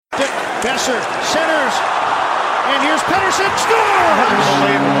Besser centers, and here's Pettersson, scores!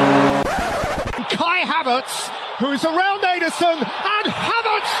 Kai Havertz, who's around Ederson, and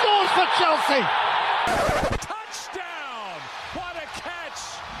Havertz scores for Chelsea! Touchdown! What a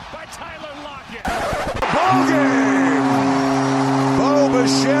catch by Tyler Lockett! Ball game! Bo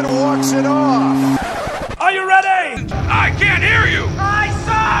Bichette walks it off. Are you ready? I can't hear you! Aye,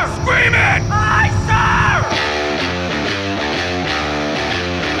 sir! Scream it! Aye, sir!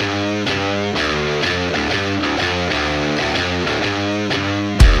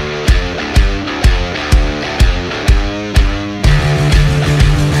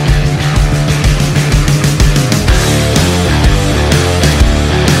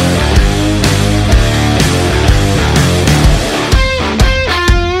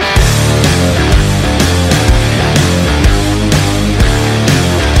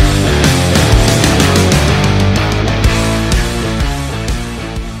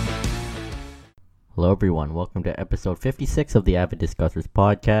 Hello everyone, welcome to episode 56 of the Avid Discussers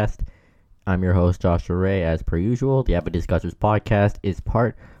podcast. I'm your host Joshua Ray. As per usual, the Avid Discussers podcast is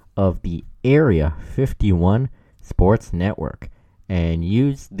part of the Area 51 Sports Network. And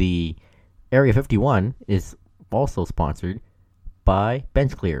the Area 51 is also sponsored by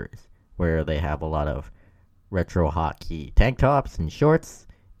Bench Clearers, where they have a lot of retro hockey tank tops and shorts,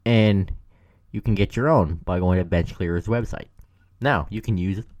 and you can get your own by going to Bench Clearers' website. Now, you can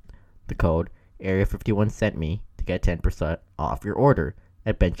use the code Area 51 sent me to get 10% off your order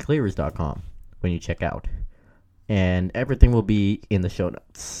at benchclearers.com when you check out. And everything will be in the show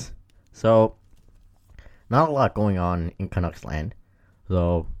notes. So, not a lot going on in Canucks land,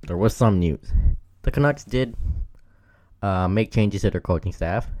 though there was some news. The Canucks did make changes to their coaching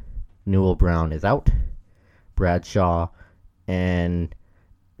staff. Newell Brown is out. Bradshaw and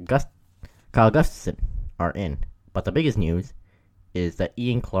Kyle Gustafson are in. But the biggest news is that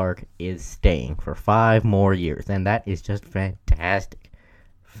Ian Clark is staying for 5 more years, and that is just fantastic.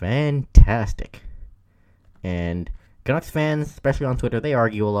 Fantastic. And Canucks fans, especially on Twitter, they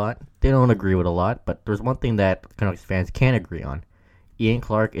argue a lot. They don't agree with a lot, but there's one thing that Canucks fans can agree on. Ian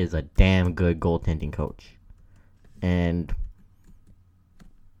Clark is a damn good goaltending coach. And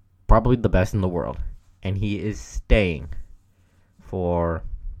probably the best in the world. And he is staying for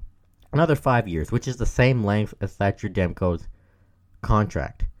another 5 years, which is the same length as Thatcher Demko's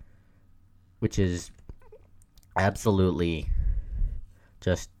contract, which is absolutely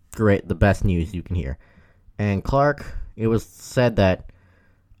just great, the best news you can hear. And Clark, it was said that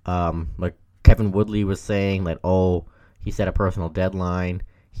like Kevin Woodley was saying that, he set a personal deadline,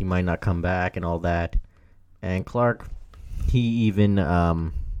 he might not come back and all that. And Clark, he even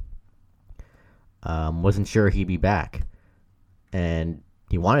wasn't sure he'd be back, and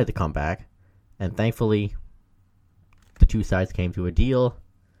he wanted to come back, and thankfully the two sides came to a deal,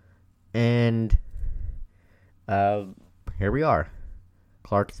 and here we are.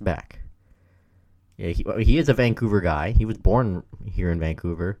 Clark is back. Yeah, he is a Vancouver guy. He was born here in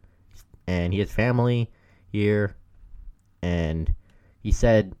Vancouver, and he has family here. And he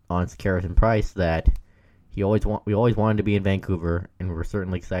said on Sekeres and Price that we always wanted to be in Vancouver, and we're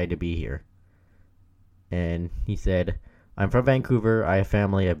certainly excited to be here. And he said, I'm from Vancouver, I have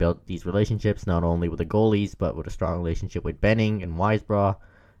family, I built these relationships not only with the goalies, but with a strong relationship with Benning and Weisbrod,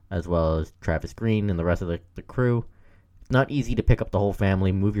 as well as Travis Green and the rest of the crew. It's not easy to pick up the whole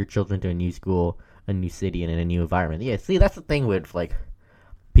family, move your children to a new school, a new city, and in a new environment. Yeah, see, that's the thing with,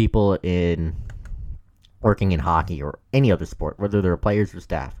 people working in hockey or any other sport, whether they're players or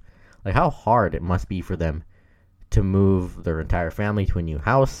staff. How hard it must be for them to move their entire family to a new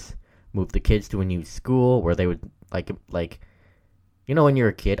house, move the kids to a new school where they would when you're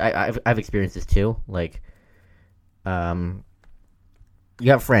a kid, I've experienced this too. You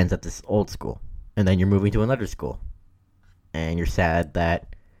have friends at this old school, and then you're moving to another school, and you're sad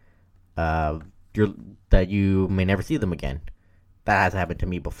that you may never see them again. That has happened to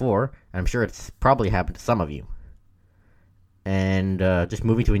me before, and I'm sure it's probably happened to some of you. And just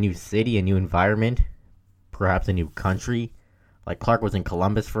moving to a new city, a new environment, perhaps a new country. Clark was in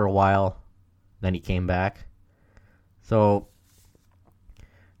Columbus for a while, then he came back. So,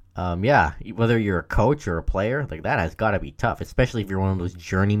 whether you're a coach or a player, that has got to be tough, especially if you're one of those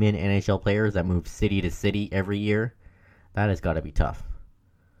journeyman NHL players that move city to city every year. That has got to be tough.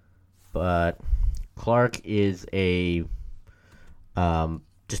 But Clark is just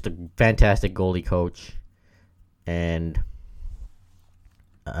a fantastic goalie coach, and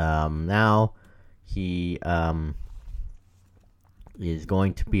now he is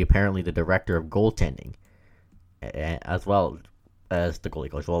going to be apparently the director of goaltending, as well as the goalie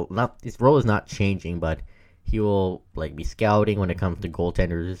coach. Well, his role is not changing, but he will be scouting when it comes to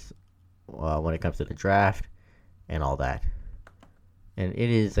goaltenders when it comes to the draft and all that. And it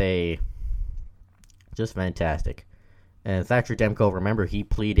is just fantastic. And Thatcher Demko, remember, he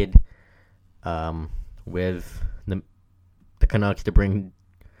pleaded with the Canucks to bring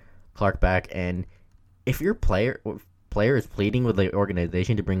Clark back. And if your player is pleading with the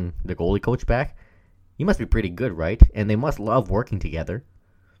organization to bring the goalie coach back, you must be pretty good, right? And they must love working together.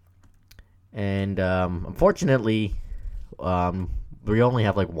 And unfortunately, we only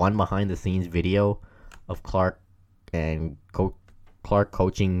have like one behind-the-scenes video of Clark and Clark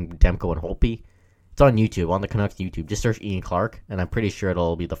coaching Demko and Holtby. It's on YouTube, on the Canucks YouTube. Just search Ian Clark, and I'm pretty sure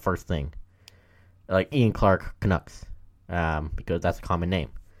it'll be the first thing. Like Ian Clark Canucks, because that's a common name.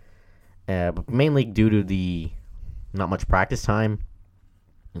 But mainly due to the not much practice time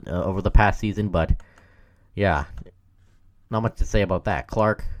over the past season, but yeah, not much to say about that.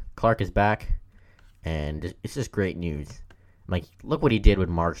 Clark is back, and it's just great news. Like, look what he did with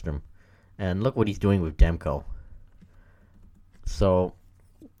Markstrom, and look what he's doing with Demko. So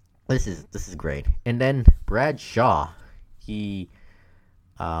this is great. And then Brad Shaw, he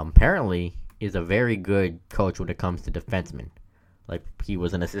apparently is a very good coach when it comes to defensemen. Like, he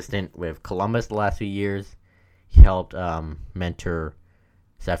was an assistant with Columbus the last few years. He helped mentor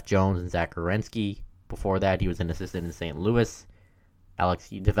Seth Jones and Zach Werenski. Before that, he was an assistant in St. Louis.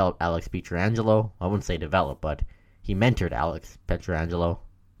 He developed Alex Pietrangelo. I wouldn't say developed, but he mentored Alex Pietrangelo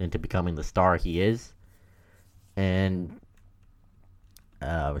into becoming the star he is. And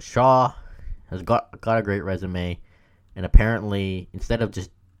Shaw has got a great resume, and apparently, instead of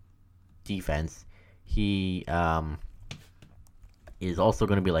just defense, he is also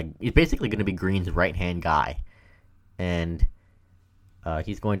going to be he's basically going to be Green's right-hand guy, and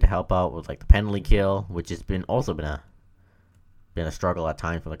he's going to help out with like the penalty kill, which has been a struggle at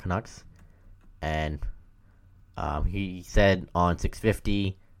times for the Canucks. And he said on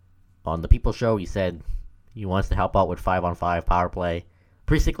 650 on the People Show, he said he wants to help out with 5-on-5 power play,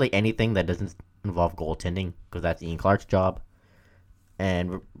 basically anything that doesn't involve goaltending, because that's Ian Clark's job.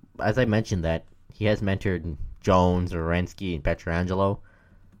 And as I mentioned, that he has mentored Jones, Werenski, and Pietrangelo.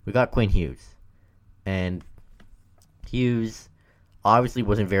 We got Quinn Hughes, and Hughes obviously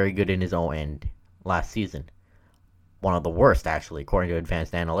wasn't very good in his own end last season. One of the worst, actually, according to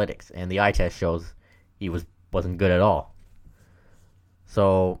advanced analytics. And the eye test shows he wasn't good at all.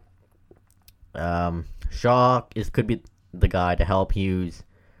 So Shaw could be the guy to help Hughes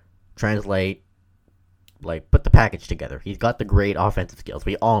translate, put the package together. He's got the great offensive skills.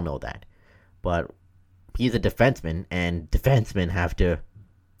 We all know that. But he's a defenseman, and defensemen have to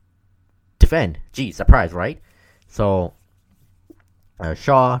defend. Gee, surprise, right? So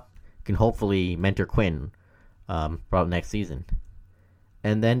Shaw can hopefully mentor Quinn probably next season.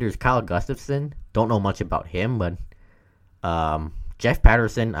 And then there's Kyle Gustafson. Don't know much about him, but Jeff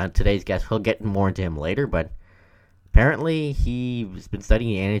Patterson, today's guest, he'll get more into him later, but apparently he's been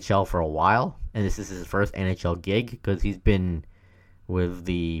studying the NHL for a while, and this is his first NHL gig because he's been with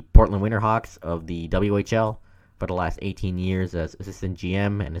the Portland Winterhawks of the WHL for the last 18 years as assistant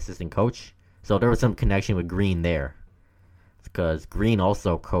GM and assistant coach. So there was some connection with Green there, because Green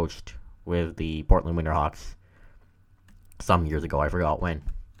also coached with the Portland Winterhawks some years ago. I forgot when.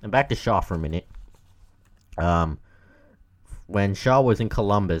 And back to Shaw for a minute. When Shaw was in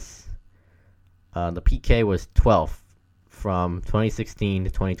Columbus, the PK was 12th from 2016 to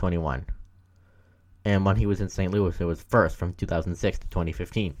 2021. And when he was in St. Louis, it was first from 2006 to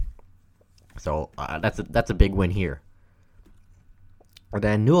 2015. So that's a big win here. And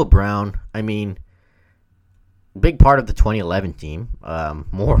then Newell Brown, big part of the 2011 team.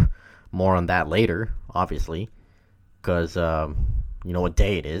 More on that later, obviously, because you know what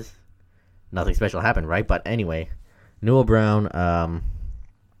day it is. Nothing special happened, right? But anyway, Newell Brown,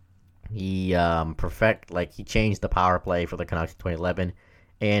 he changed the power play for the Canucks in 2011,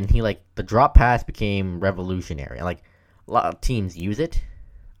 and the drop pass became revolutionary. And a lot of teams use it.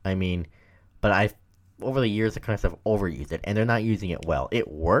 But over the years the Canucks have overused it, and they're not using it well. It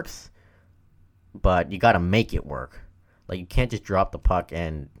works, but you got to make it work. You can't just drop the puck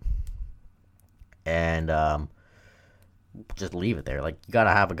and just leave it there. You got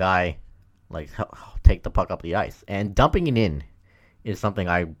to have a guy take the puck up the ice, and dumping it in is something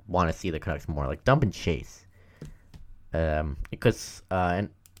I want to see the Canucks more, dump and chase. Because and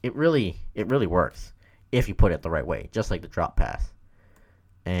it really works if you put it the right way, just like the drop pass.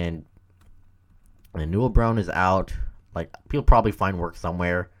 And Newell Brown is out. He'll probably find work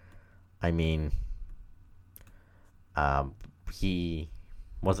somewhere. He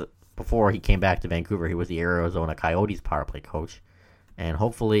was before he came back to Vancouver, he was the Arizona Coyotes power play coach, and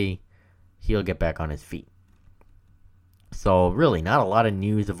hopefully he'll get back on his feet. So really, not a lot of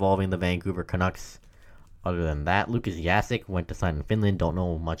news involving the Vancouver Canucks. Other than that, Lucas Jacek went to sign in Finland. Don't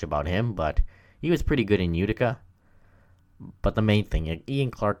know much about him, but he was pretty good in Utica. But the main thing, Ian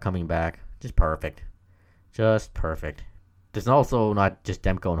Clark coming back, just perfect. Just perfect. There's also not just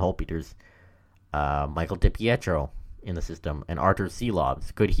Demko and Holtby. There's Michael DiPietro in the system and Artur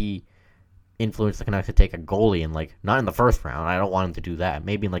Silovs. Could he influence the Canucks to take a goalie in, like, not in the first round? I don't want him to do that.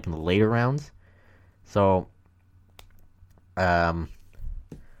 Maybe in, like, in the later rounds. So, we'll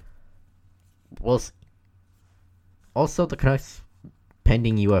see. Also, the Canucks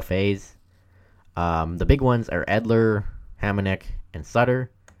pending UFAs. The big ones are Edler, Hamonic, and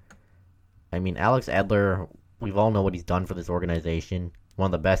Sutter. I mean, Alex Edler, we all know what he's done for this organization. One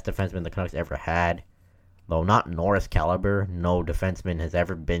of the best defensemen the Canucks ever had. Though not Norris caliber, no defenseman has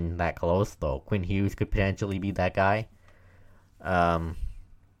ever been that close. Though Quinn Hughes could potentially be that guy.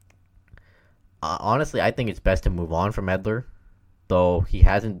 Honestly, I think it's best to move on from Edler. Though he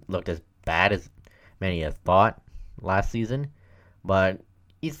hasn't looked as bad as many have thought last season. But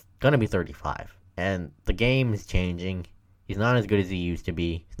he's going to be 35. And the game is changing. He's not as good as he used to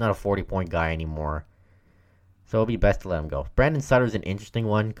be. He's not a 40-point guy anymore. So it'll be best to let him go. Brandon Sutter's an interesting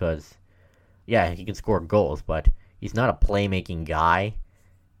one because, yeah, he can score goals, but he's not a playmaking guy.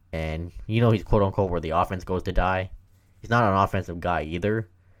 And, he's quote-unquote where the offense goes to die. He's not an offensive guy either.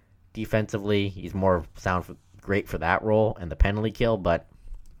 Defensively, he's more great for that role and the penalty kill, but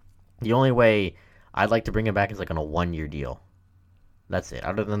the only way I'd like to bring him back is like on a 1-year deal. That's it.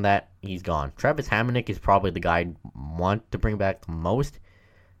 Other than that, he's gone. Travis Hamonic is probably the guy I'd want to bring back the most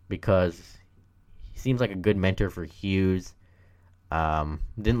because he seems like a good mentor for Hughes.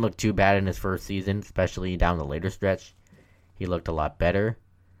 Didn't look too bad in his first season, especially down the later stretch. He looked a lot better.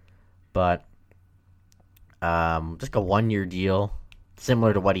 But just a 1-year deal,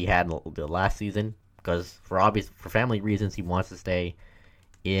 similar to what he had the last season, because for family reasons he wants to stay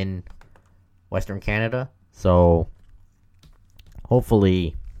in Western Canada. So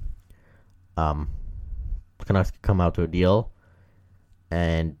hopefully, the Canucks can come out to a deal,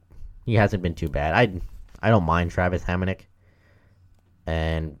 and he hasn't been too bad. I don't mind Travis Hamonic,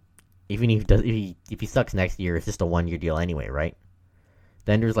 and even if he sucks next year, it's just a 1-year deal anyway, right?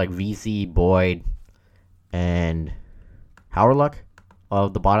 Then there's like VC, Boyd, and Howard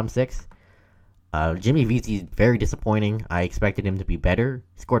of the bottom 6. Jimmy VC is very disappointing. I expected him to be better.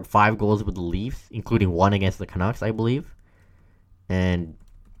 He scored 5 goals with the Leafs, including 1 against the Canucks, I believe. And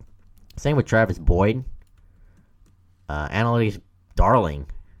same with Travis Boyd. Analytics darling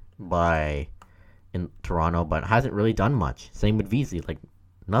in Toronto, but hasn't really done much. Same with VC, like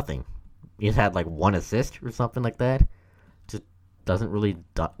nothing. He's had like 1 assist or something like that. Just doesn't really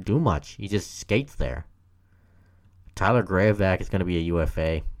do much. He just skates there. Tyler Gravevac is going to be a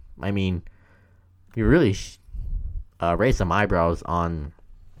UFA. I mean, you really raised some eyebrows on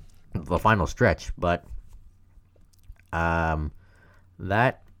the final stretch, but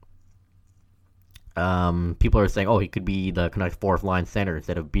people are saying, he could be the Canucks 4th line center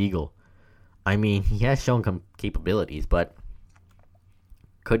instead of Beagle. I mean, he has shown capabilities, but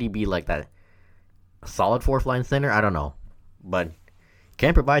could he be like that solid 4th line center? I don't know, but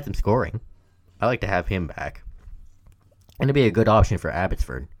can provide some scoring. I like to have him back, and it'd be a good option for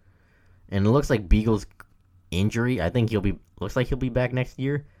Abbotsford. And it looks like Beagle's injury, I think looks like he'll be back next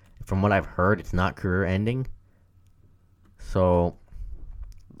year. From what I've heard, it's not career ending. So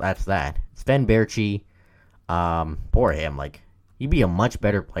that's that. Sven Baertschi, poor him. Like, he'd be a much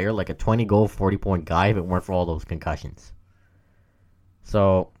better player, like a 20-goal, 40-point guy if it weren't for all those concussions.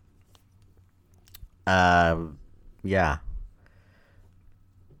 So, yeah,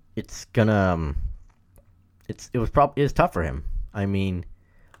 it's gonna. It was tough for him. I mean,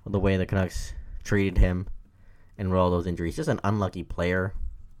 the way the Canucks treated him and with all those injuries, just an unlucky player.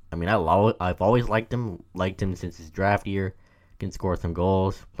 I mean, I've always liked him since his draft year. Can score some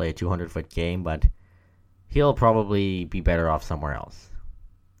goals, play a 200-foot game, but he'll probably be better off somewhere else.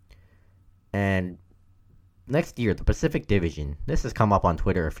 And next year, the Pacific Division. This has come up on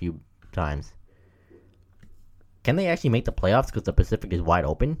Twitter a few times. Can they actually make the playoffs because the Pacific is wide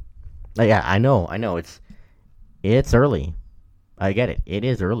open? Yeah, I know. It's early. I get it. It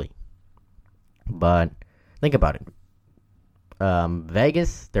is early. But think about it.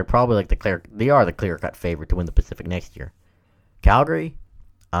 Vegas, they're probably like the clear-cut favorite to win the Pacific next year. Calgary,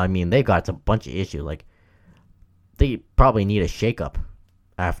 I mean, they've got a bunch of issues. Like, they probably need a shakeup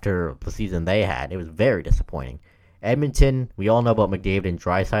after the season they had. It was very disappointing. Edmonton, we all know about McDavid and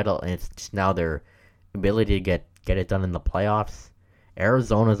Draisaitl, and it's just now their ability to get it done in the playoffs.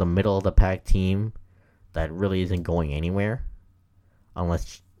 Arizona's a middle-of-the-pack team that really isn't going anywhere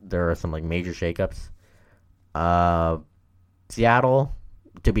unless there are some like major shakeups. Seattle,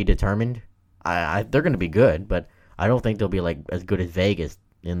 to be determined. They're going to be good, but I don't think they'll be like as good as Vegas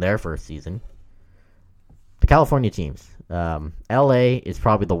in their first season. The California teams. LA is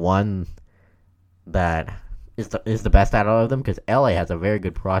probably the one that is the best out of them because LA has a very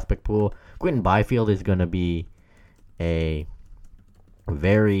good prospect pool. Quentin Byfield is going to be a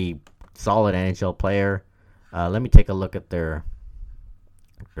very solid NHL player. Let me take a look at their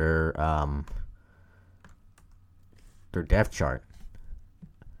depth chart.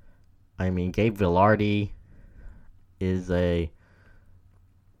 I mean, Gabe Vilardi is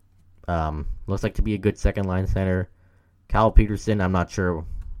looks like to be a good second line center. Cal Peterson, I'm not sure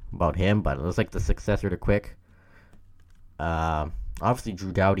about him, but it looks like the successor to Quick. Obviously,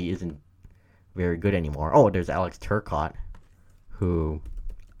 Drew Doughty isn't very good anymore. Oh, there's Alex Turcotte, who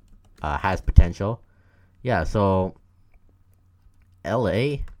has potential. Yeah, so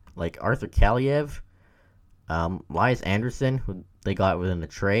LA, like Arthur Kaliev, Elias Anderson, who they got within a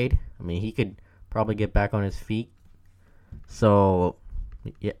trade. I mean, he could probably get back on his feet. So,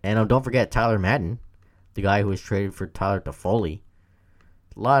 yeah, and don't forget Tyler Madden, the guy who was traded for Tyler Toffoli.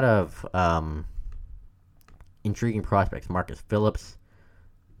 A lot of intriguing prospects. Marcus Phillips,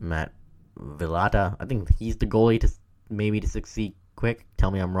 Matt Villata. I think he's the goalie to succeed quick.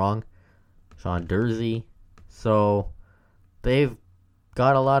 Tell me I'm wrong. Sean Dursey. So, they've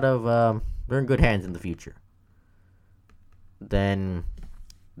got a lot of... they're in good hands in the future. Then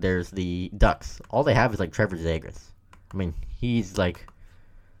there's the Ducks. All they have is like Trevor Zegras. I mean, he's like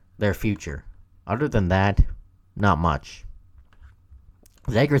their future. Other than that, not much.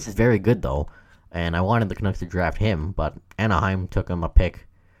 Zegras is very good though, and I wanted the Canucks to draft him, but Anaheim took him a pick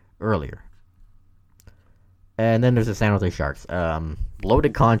earlier. And then there's the San Jose Sharks.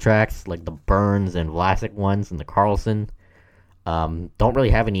 Loaded contracts like the Burns and Vlasic ones and the Carlson. Don't really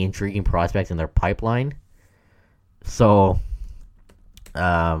have any intriguing prospects in their pipeline. So,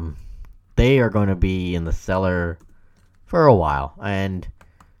 they are going to be in the cellar for a while. And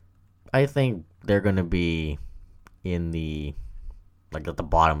I think they're going to be in at the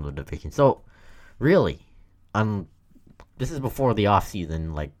bottom of the division. So, really, this is before the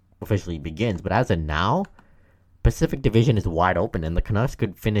offseason, officially begins. But as of now, Pacific Division is wide open. And the Canucks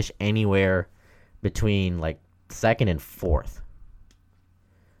could finish anywhere between, second and fourth.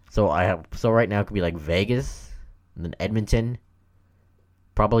 So right now it could be Vegas, and then Edmonton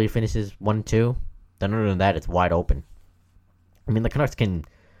probably finishes 1-2. Then other than that, it's wide open. I mean, the Canucks can,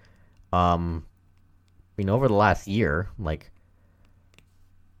 over the last year,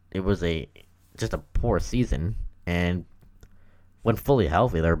 it was just a poor season, and when fully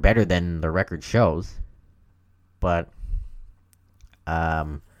healthy, they're better than the record shows. But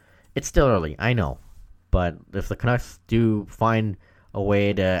it's still early, I know. But if the Canucks do find a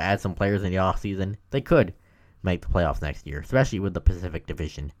way to add some players in the offseason, they could make the playoffs next year, especially with the Pacific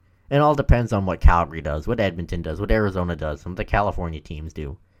Division. It all depends on what Calgary does, what Edmonton does, what Arizona does, what the California teams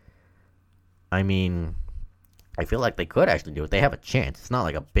do. I mean, I feel like they could actually do it. They have a chance. It's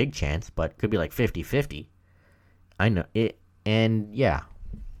not a big chance, but it could be 50-50. I know it, and yeah,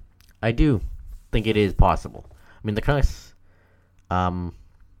 I do think it is possible. I mean, the Canucks, the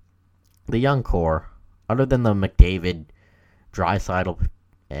young core, other than the McDavid, Draisaitl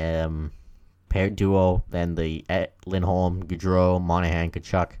pair duo, then the Lindholm, Gaudreau, Monahan,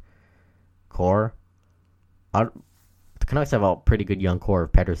 Tkachuk core. The Canucks have a pretty good young core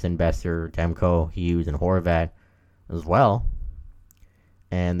of Pettersson, Besser, Demko, Hughes, and Horvat as well.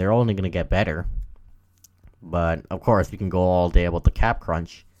 And they're only going to get better. But, of course, we can go all day about the cap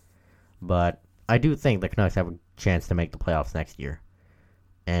crunch. But I do think the Canucks have a chance to make the playoffs next year.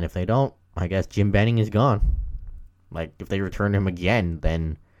 And if they don't, I guess Jim Benning is gone. If they return him again,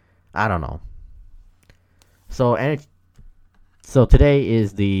 then I don't know. So today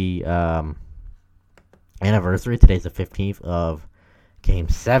is the anniversary. Today's the 15th of Game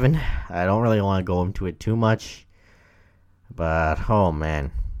 7. I don't really want to go into it too much. But, oh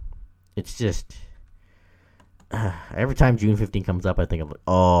man. It's just... every time June 15 comes up, I think of,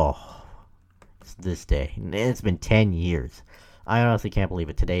 it's this day. And it's been 10 years. I honestly can't believe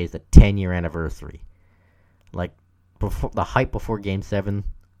it. Today is the 10-year anniversary. Before the hype before Game 7,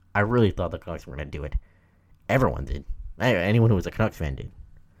 I really thought the Canucks were going to do it. Everyone did. Anyone who was a Canucks fan did.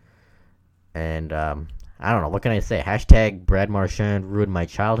 And, I don't know. What can I say? Hashtag Brad Marchand ruined my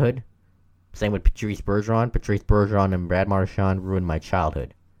childhood. Same with Patrice Bergeron. Patrice Bergeron and Brad Marchand ruined my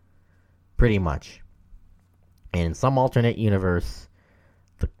childhood. Pretty much. And in some alternate universe,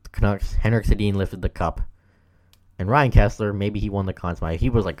 the Canucks, Henrik Sedin lifted the cup. And Ryan Kesler, maybe he won the Conn Smythe.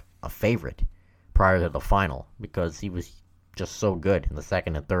 He was a favorite prior to the final because he was just so good in the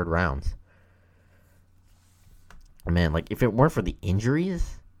second and third rounds. man, like, if it weren't for the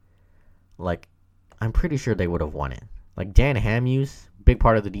injuries, like, I'm pretty sure they would have won it. Like, Dan Hamhuis, big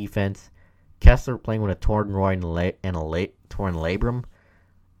part of the defense. Kessler playing with a torn groin and a torn labrum.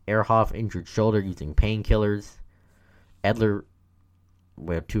 Ehrhoff injured shoulder using painkillers. Edler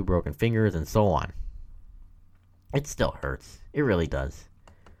with 2 broken fingers, and so on. It still hurts. It really does.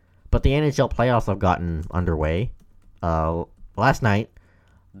 But the NHL playoffs have gotten underway. Last night,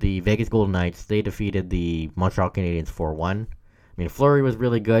 the Vegas Golden Knights, they defeated the Montreal Canadiens 4-1. I mean, Fleury was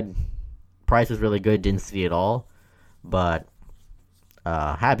really good. Price was really good. Didn't see it all. But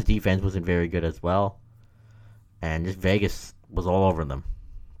Habs' defense wasn't very good as well. And just Vegas was all over them.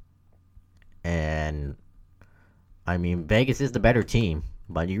 And, I mean, Vegas is the better team.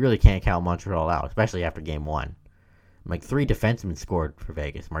 But you really can't count Montreal out, especially after Game 1. Like, 3 defensemen scored for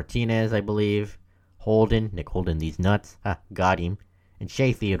Vegas. Martinez, I believe. Nick Holden, these nuts. Got him. And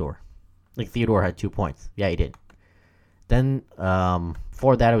Shea Theodore. Like, Theodore had 2 points. Yeah, he did. Then,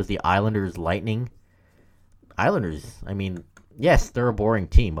 before that, it was the Islanders Lightning. Islanders, I mean, yes, they're a boring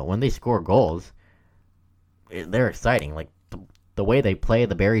team, but when they score goals, they're exciting. Like, the way they play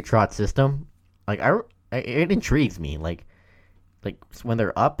the Barry Trotz system, like, it intrigues me. Like, when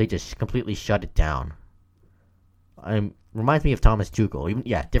they're up, they just completely shut it down. Reminds me of Thomas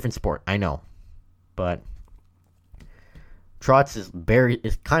Tuchel. Different sport, I know. But Trotz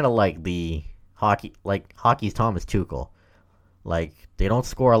is kind of like the hockey's Thomas Tuchel. Like, they don't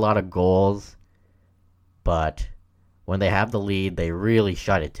score a lot of goals, but when they have the lead, they really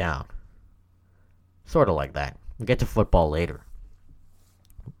shut it down. Sort of like that. We'll get to football later.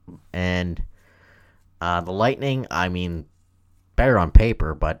 And the Lightning, I mean, better on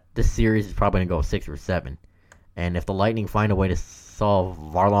paper, but this series is probably going to go 6 or 7. And if the Lightning find a way to solve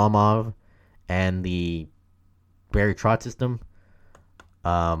Varlamov and the Barry Trotz system,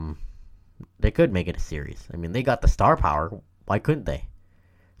 they could make it a series. I mean, they got the star power. Why couldn't they?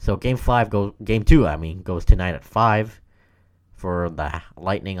 So Game 2 goes tonight at 5 for the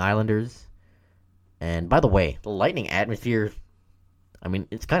Lightning Islanders. And by the way, the Lightning atmosphere, I mean,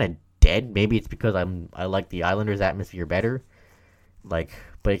 it's kind of dead. Maybe it's because I like the Islanders atmosphere better. Like,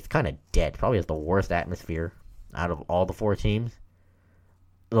 but it's kind of dead. Probably has the worst atmosphere out of all the 4 teams.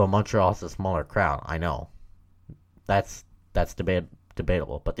 Though Montreal has a smaller crowd, I know. That's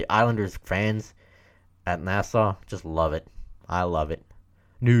debatable. But the Islanders fans at Nassau just love it. I love it.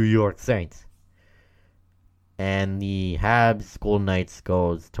 New York Saints. And the Habs Golden Knights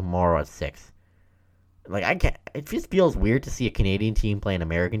goes tomorrow at 6. Like, it just feels weird to see a Canadian team play an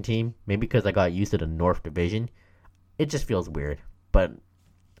American team. Maybe because I got used to the North Division. It just feels weird. But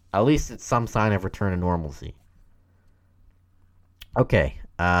at least it's some sign of return to normalcy. Okay.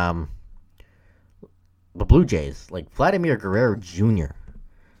 The Blue Jays, like Vladimir Guerrero Jr.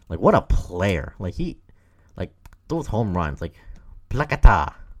 Like, what a player. Like, those home runs, like,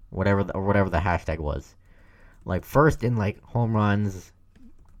 placata, whatever the hashtag was. Like, first in, like, home runs.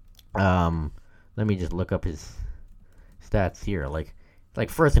 Let me just look up his stats here. Like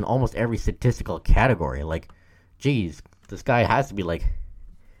first in almost every statistical category. Like, geez, this guy has to be, like,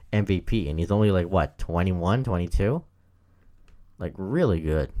 MVP. And he's only, like, what, 21, 22? Like, really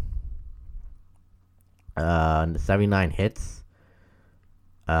good. 79 hits.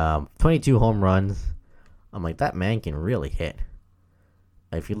 22 home runs. I'm like, that man can really hit.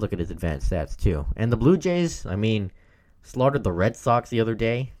 If you look at his advanced stats, too. And the Blue Jays, I mean, slaughtered the Red Sox the other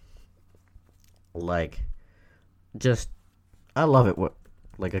day. Like, just, I love it.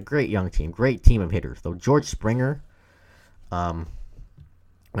 Like, a great young team. Great team of hitters. Though George Springer, when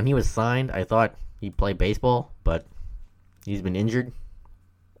he was signed, I thought he'd play baseball, but he's been injured.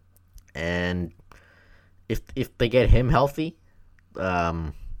 And if they get him healthy,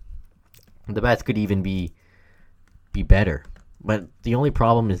 the bats could even be better. But the only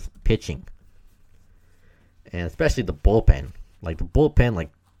problem is pitching. And especially the bullpen. Like, the bullpen,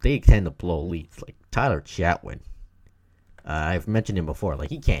 like, they tend to blow leads. Like, Tyler Chatwood. I've mentioned him before. Like,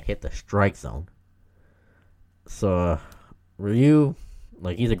 he can't hit the strike zone. So, Ryu,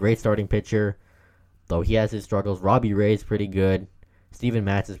 like, he's a great starting pitcher. Though he has his struggles. Robbie Ray's pretty good. Steven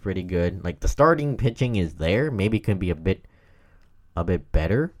Matz is pretty good. Like, the starting pitching is there. Maybe it can be a bit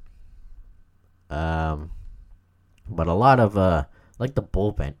better. But a lot of, like, the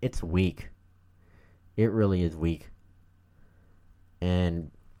bullpen, it's weak. It really is weak.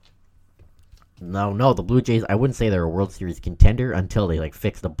 And no, the Blue Jays, I wouldn't say they're a World Series contender until they, like,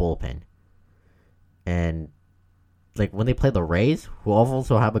 fix the bullpen. And, like, when they play the Rays, who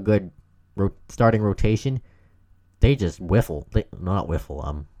also have a good starting rotation, they just like,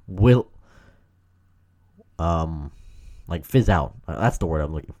 fizz out. That's the word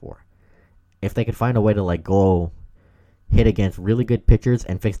I'm looking for. If they could find a way to, like, go hit against really good pitchers,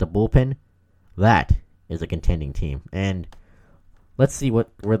 and fix the bullpen, that is a contending team. And let's see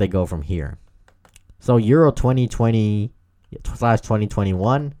where they go from here. So Euro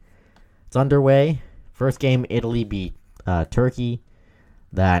 2020/2021, it's underway. First game, Italy beat Turkey.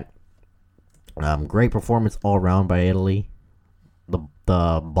 That great performance all around by Italy. The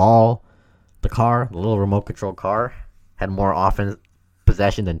ball, the little remote control car, had more offense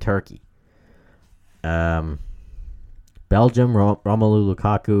possession than Turkey. Belgium, Romelu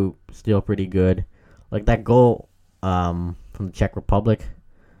Lukaku, still pretty good. Like that goal from the Czech Republic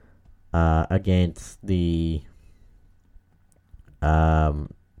against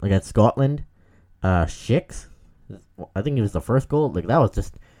Scotland, Schicks, I think it was the first goal. Like that was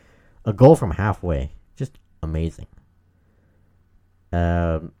just a goal from halfway, just amazing.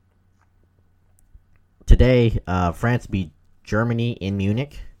 Today, France beat Germany in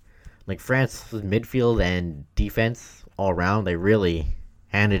Munich. Like France's midfield and defense all around, they really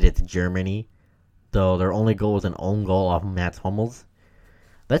handed it to Germany. Though their only goal was an own goal off Mats Hummels.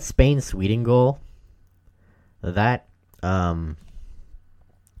 That Spain-Sweden goal, that was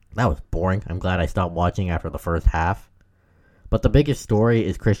boring. I'm glad I stopped watching after the first half. But the biggest story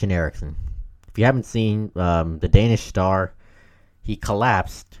is Christian Eriksen. If you haven't seen the Danish star, he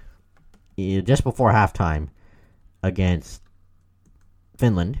collapsed just before halftime against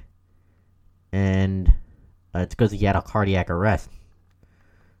Finland. And it's because he had a cardiac arrest.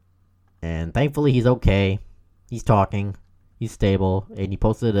 And thankfully he's okay. He's talking. He's stable. And he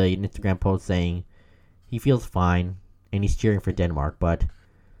posted an Instagram post saying he feels fine. And he's cheering for Denmark. But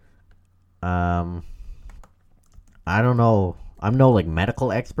I don't know. I'm no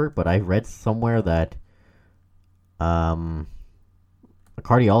medical expert, but I read somewhere that a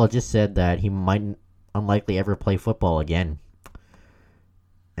cardiologist said that he might unlikely ever play football again.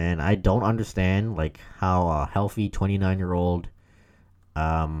 And I don't understand how a healthy 29-year-old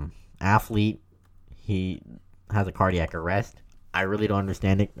athlete, he has a cardiac arrest. I really don't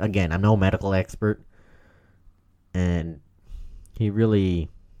understand it. Again, I'm no medical expert. And he really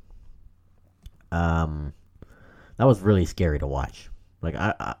that was really scary to watch.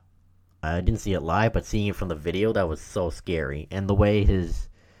 I didn't see it live, but seeing it from the video, that was so scary. And the way his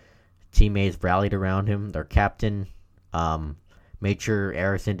teammates rallied around him, their captain, made sure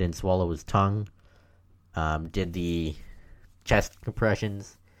Eriksen didn't swallow his tongue, did the chest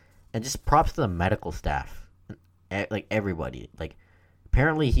compressions, and just props to the medical staff, everybody.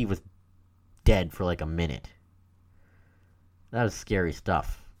 Apparently he was dead for a minute. That was scary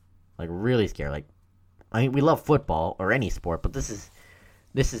stuff. Really scary. We love football or any sport, but this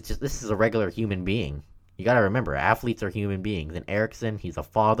is a regular human being. You gotta remember, athletes are human beings. And Eriksen, he's a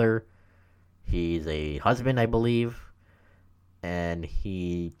father, he's a husband, I believe, and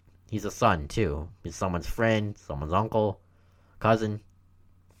he's a son too. He's someone's friend, someone's uncle, cousin,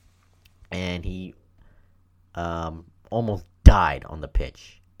 and he almost died on the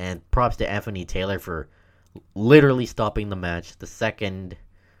pitch. And props to Anthony Taylor for literally stopping the match the second,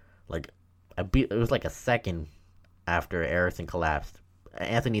 it was a second after Eriksen collapsed.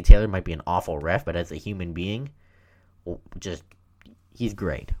 Anthony Taylor might be an awful ref, but as a human being, he's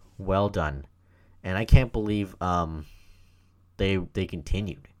great. Well done. And I can't believe they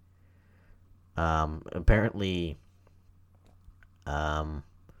continued. Apparently, the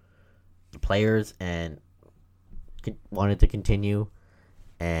players wanted to continue,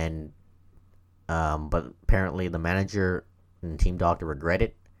 and but apparently the manager and team doctor regret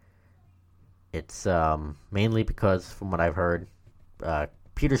it. It's mainly because, from what I've heard,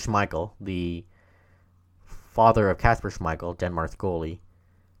 Peter Schmeichel, the father of Kasper Schmeichel, Denmark's goalie,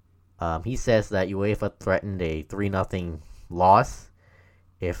 he says that UEFA threatened a 3-0 loss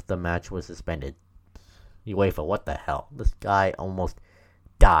if the match was suspended. UEFA, what the hell? This guy almost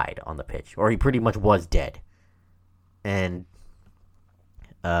died on the pitch, or he pretty much was dead. And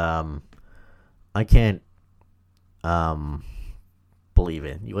I can't believe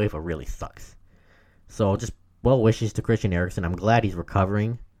it. UEFA really sucks. So just well wishes to Christian Eriksen. I'm glad he's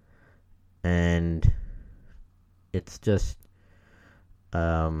recovering, and it's just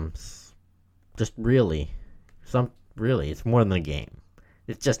really it's more than a game.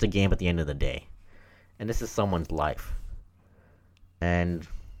 It's just a game at the end of the day, and this is someone's life, and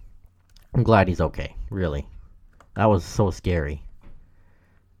I'm glad he's okay. Really, that was so scary,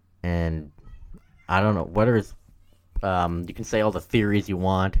 and I don't know whether it's you can say all the theories you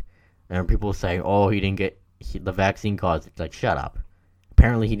want, and people say, "Oh, he didn't get the vaccine caused." It's shut up.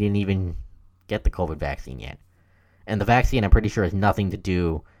 Apparently, he didn't even get the COVID vaccine yet, and the vaccine, I'm pretty sure, has nothing to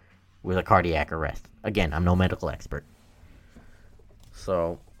do with a cardiac arrest. Again, I'm no medical expert,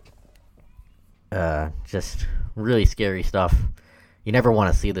 so just really scary stuff. You never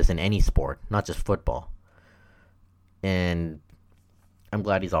want to see this in any sport, not just football. And I'm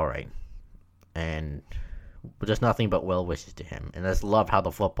glad he's alright. And just nothing but well wishes to him. And I just love how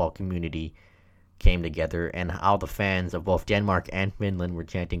the football community came together and how the fans of both Denmark and Finland were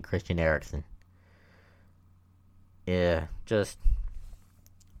chanting Christian Eriksen. Yeah, just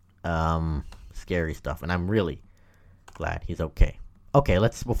scary stuff. And I'm really glad he's okay. Okay,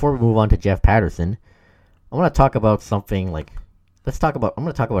 before we move on to Jeff Patterson, I want to talk about something I'm going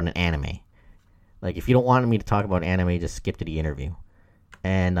to talk about an anime. Like, if you don't want me to talk about anime, just skip to the interview.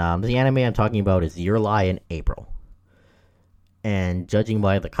 And the anime I'm talking about is Your Lie in April. And judging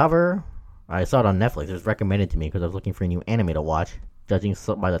by the cover, I saw it on Netflix. It was recommended to me because I was looking for a new anime to watch. Judging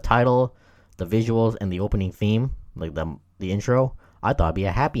by the title, the visuals, and the opening theme, like the intro, I thought it'd be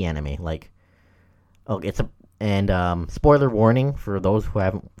a happy anime. Spoiler warning for those who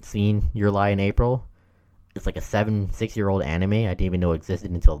haven't seen Your Lie in April. It's like a 6-year-old anime. I didn't even know it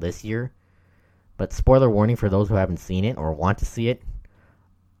existed until this year. But spoiler warning for those who haven't seen it or want to see it.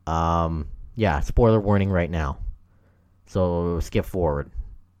 Spoiler warning right now. So skip forward.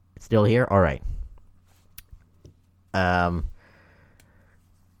 Still here? Alright. I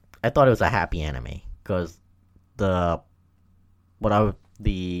thought it was a happy anime. Because the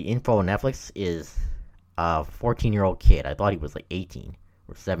info on Netflix is a 14-year-old kid. I thought he was like 18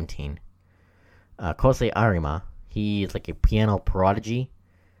 or 17. Kosei Arima. He is like a piano prodigy.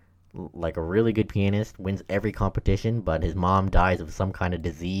 Like a really good pianist, wins every competition, but his mom dies of some kind of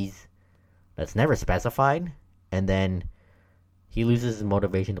disease that's never specified, and then he loses his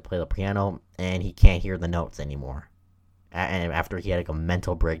motivation to play the piano, and he can't hear the notes anymore. And after he had like a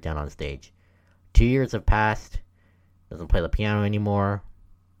mental breakdown on stage. 2 years have passed, doesn't play the piano anymore,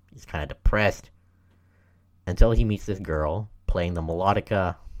 he's kind of depressed, until he meets this girl playing the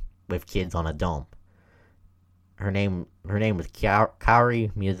melodica with kids on a dome. Her name was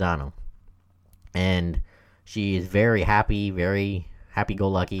Kaori Miyazano, and she is very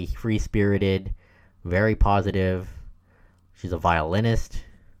happy-go-lucky, free-spirited, very positive. She's a violinist,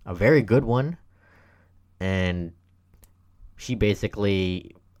 a very good one, and she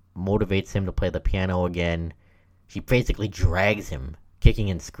basically motivates him to play the piano again. She basically drags him, kicking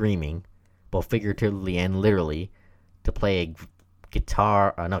and screaming, both figuratively and literally, to play a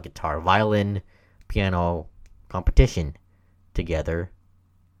violin, piano competition together.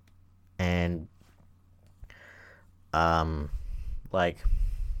 And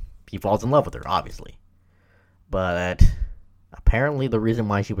he falls in love with her, obviously. But apparently the reason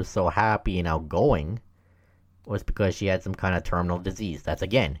why she was so happy and outgoing was because she had some kind of terminal disease. That's,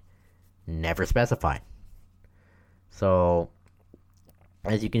 again, never specified. So,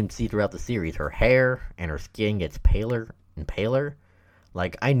 as you can see throughout the series, her hair and her skin gets paler and paler.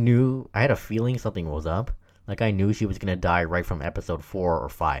 Like, I had a feeling something was up. Like, I knew she was going to die right from episode 4 or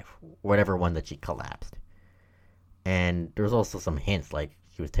 5, whatever one that she collapsed. And there was also some hints, like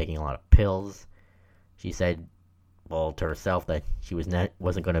she was taking a lot of pills. She said, to herself that she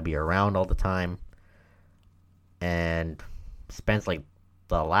wasn't going to be around all the time. And spends, like,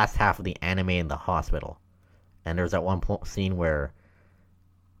 the last half of the anime in the hospital. And there's that one scene where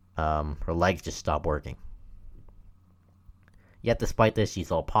her legs just stop working. Yet despite this,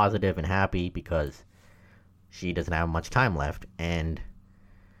 she's all positive and happy because she doesn't have much time left, and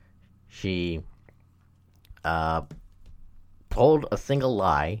she told a single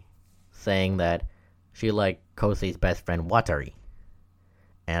lie saying that she liked Kosei's best friend Watari,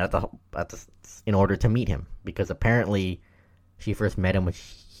 and in order to meet him, because apparently she first met him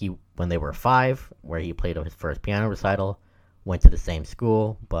when they were 5, where he played his first piano recital, went to the same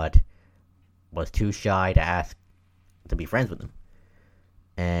school, but was too shy to ask to be friends with him.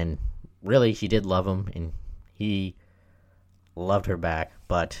 And really, she did love him, and he loved her back.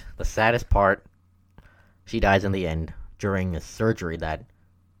 But the saddest part, she dies in the end during a surgery that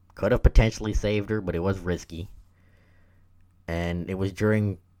could have potentially saved her, but it was risky. And it was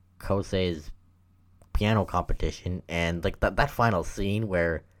during Kosei's piano competition, and like that final scene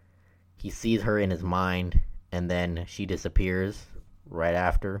where he sees her in his mind, and then she disappears right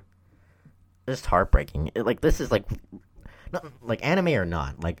after. Just heartbreaking. This is like, not like anime or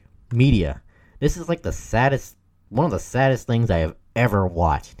not, like media. This is like one of the saddest things I have ever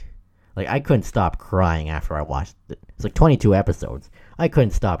watched. Like, I couldn't stop crying after I watched it. It's like 22 episodes. I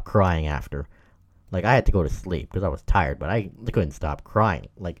couldn't stop crying after. Like, I had to go to sleep because I was tired, but I couldn't stop crying.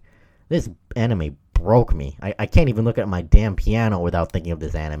 Like, this anime broke me. I can't even look at my damn piano without thinking of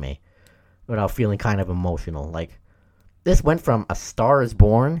this anime. Without feeling kind of emotional. Like, this went from A Star is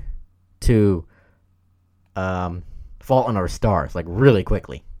Born to Fault in Our Stars, like, really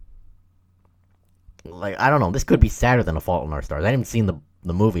quickly. like, I don't know, this could be sadder than A Fault in Our Stars. I haven't seen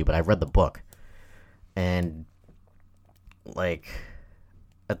the movie, but I've read the book. And, like,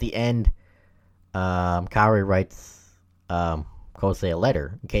 at the end, Kaori writes Kosei a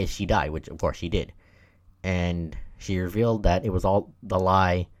letter in case she died, which of course she did. And she revealed that it was all the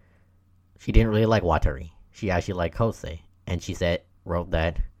lie. She didn't really like Watari. She actually liked Kosei. And she wrote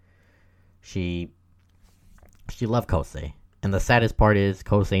that she loved Kosei. And the saddest part is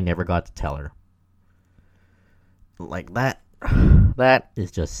Kosei never got to tell her. Like, that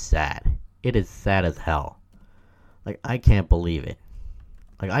is just sad. It is sad as hell. Like, I can't believe it.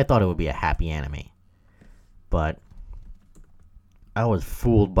 Like, I thought it would be a happy anime. But I was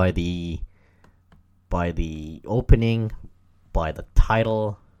fooled by the opening, by the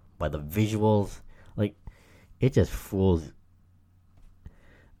title, by the visuals. Like, it just fools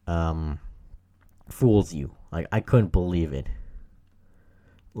you. Like, I couldn't believe it.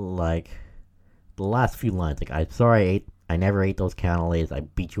 Like, the last few lines, like, I'm sorry I never ate those cannolays. I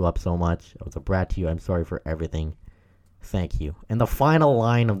beat you up so much. I was a brat to you. I'm sorry for everything. Thank you. And the final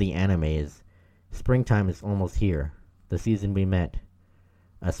line of the anime is, springtime is almost here. The season we met.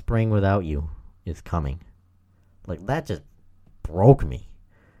 A spring without you is coming. Like, that just broke me.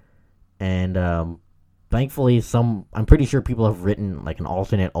 And, thankfully, I'm pretty sure people have written, like, an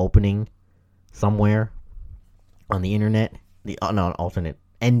alternate opening somewhere on the internet. An alternate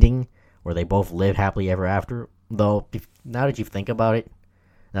ending where they both live happily ever after. Though, now that you think about it,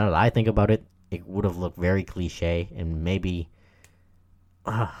 now that I think about it, it would have looked very cliche and maybe,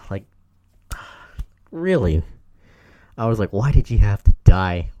 really? I was like, why did she have to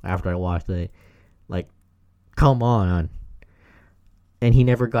die after I watched it? Like, come on. And he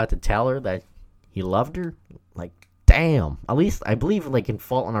never got to tell her that he loved her? Like, damn. At least, I believe, like, in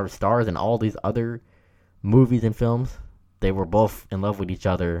Fault in Our Stars and all these other movies and films, they were both in love with each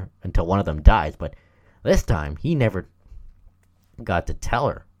other until one of them dies. But this time, he never got to tell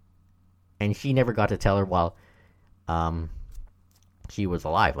her. And she never got to tell her while she was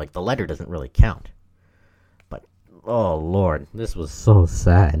alive. Like, the letter doesn't really count. But, oh lord, this was so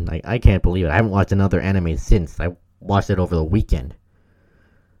sad. Like, I can't believe it. I haven't watched another anime since. I watched it over the weekend.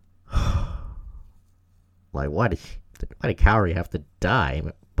 Like, why did Kaori have to die?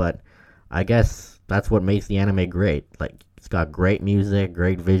 But I guess that's what makes the anime great. Like, it's got great music,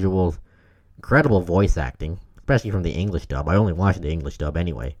 great visuals, incredible voice acting, especially from the English dub. I only watched the English dub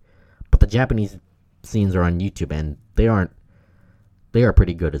anyway. But the Japanese scenes are on YouTube, and they are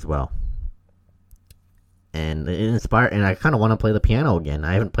pretty good as well. And it inspired, and I kind of want to play the piano again.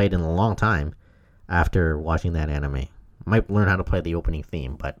 I haven't played in a long time after watching that anime. I might learn how to play the opening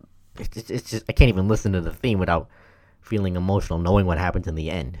theme, but it's just, I can't even listen to the theme without feeling emotional, knowing what happens in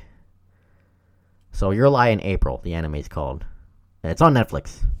the end. So, Your Lie in April, the anime is called. It's on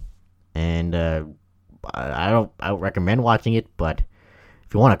Netflix. And I don't recommend watching it, but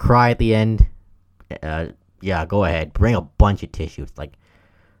if you want to cry at the end, yeah, go ahead. Bring a bunch of tissues. Like,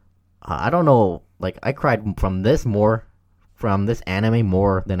 I don't know, like, I cried from this anime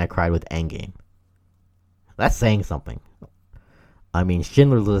more than I cried with Endgame. That's saying something. I mean,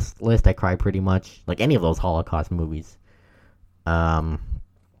 Schindler's List, I cried pretty much. Like, any of those Holocaust movies. The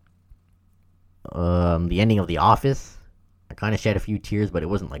ending of The Office, I kind of shed a few tears, but it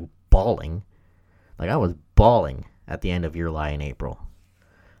wasn't, like, bawling. Like, I was bawling at the end of Your Lie in April.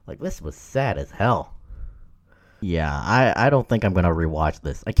 Like, this was sad as hell. Yeah, I don't think I'm gonna rewatch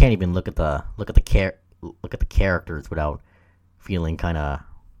this. I can't even look at the characters without feeling kind of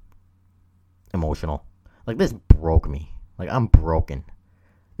emotional. Like, this broke me. Like, I'm broken.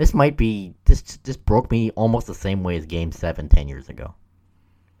 This broke me almost the same way as Game 7 10 years ago.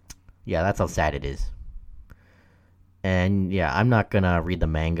 Yeah, that's how sad it is. And yeah, I'm not gonna read the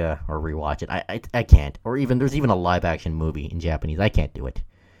manga or rewatch it. I can't. Or even, there's even a live action movie in Japanese. I can't do it.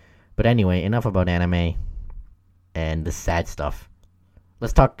 But anyway, enough about anime and the sad stuff.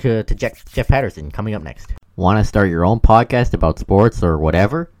 Let's talk to Jeff Patterson coming up next. Want to start your own podcast about sports or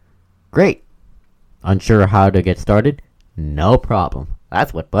whatever? Great. Unsure how to get started? No problem.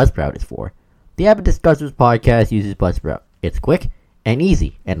 That's what Buzzsprout is for. The Avid Discussers podcast uses Buzzsprout. It's quick and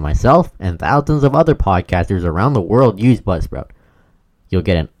easy, and myself and thousands of other podcasters around the world use Buzzsprout. You'll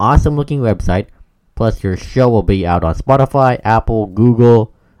get an awesome looking website, plus your show will be out on Spotify, Apple,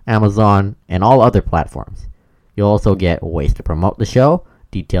 Google, Amazon, and all other platforms. You'll also get ways to promote the show,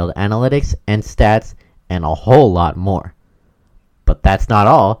 detailed analytics and stats, and a whole lot more. But that's not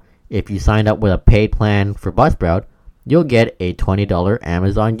all. If you sign up with a paid plan for Buzzsprout, you'll get a $20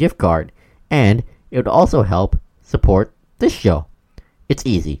 Amazon gift card, and it would also help support this show. It's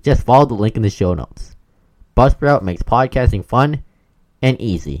easy. Just follow the link in the show notes. Buzzsprout makes podcasting fun and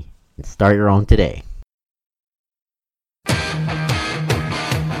easy. Start your own today.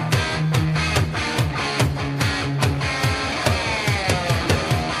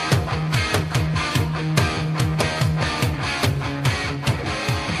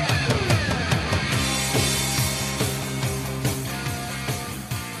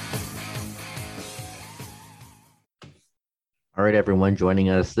 All right, everyone. Joining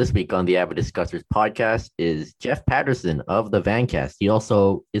us this week on the Avid Discussers podcast is Jeff Patterson of the Vancast. He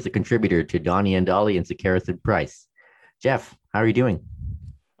also is a contributor to Donnie and Dolly and Sakaris and Price. Jeff, how are you doing?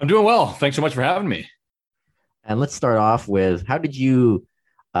 I'm doing well. Thanks so much for having me. And let's start off with how did you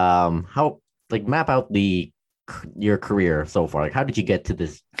map out your career so far? Like, how did you get to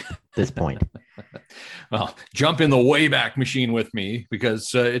this point? Well, jump in the Wayback Machine with me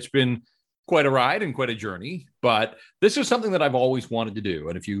because it's been quite a ride and quite a journey, but this is something that I've always wanted to do.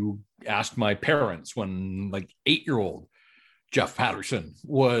 And if you asked my parents when 8-year-old Jeff Patterson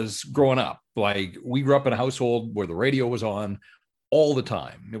was growing up, we grew up in a household where the radio was on all the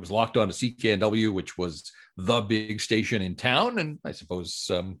time. It was locked on to CKNW, which was the big station in town. And I suppose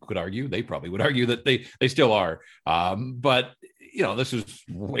some could argue, they probably would argue that they still are. But, this is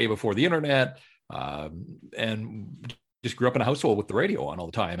way before the internet. And just grew up in a household with the radio on all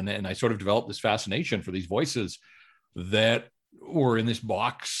the time. And I sort of developed this fascination for these voices that were in this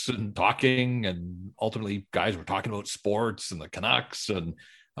box and talking. And ultimately guys were talking about sports and the Canucks. And,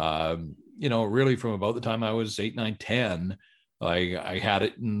 really from about the time I was 8, 9, 10, I had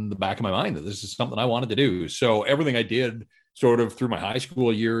it in the back of my mind that this is something I wanted to do. So everything I did sort of through my high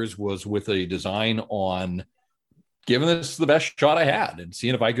school years was with a design on giving this the best shot I had and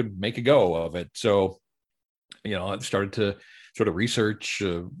seeing if I could make a go of it. So, I started to sort of research,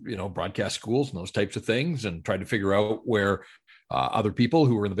 broadcast schools and those types of things and tried to figure out where other people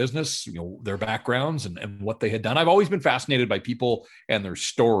who were in the business, their backgrounds and what they had done. I've always been fascinated by people and their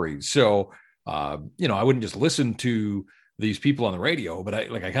stories. So, I wouldn't just listen to these people on the radio, but I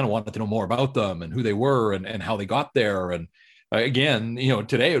kind of wanted to know more about them and who they were and how they got there. And again,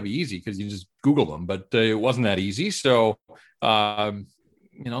 today it would be easy because you just Google them, but it wasn't that easy. So,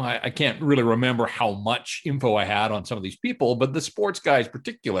 I can't really remember how much info I had on some of these people, but the sports guys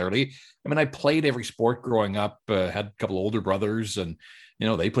particularly, I played every sport growing up, had a couple of older brothers and,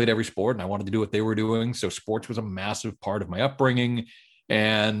 they played every sport and I wanted to do what they were doing. So sports was a massive part of my upbringing.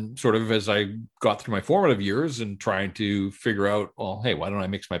 And sort of as I got through my formative years and trying to figure out, well, hey, why don't I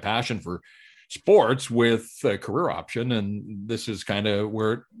mix my passion for sports with a career option? And this is kind of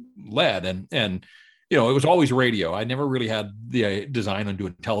where it led. And it was always radio. I never really had the design on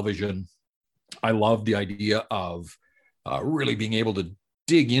doing television. I loved the idea of really being able to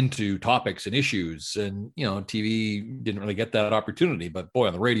dig into topics and issues. And, TV didn't really get that opportunity. But boy,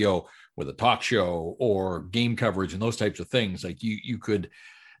 on the radio with a talk show or game coverage and those types of things, you could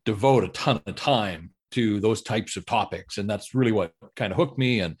devote a ton of time to those types of topics. And that's really what kind of hooked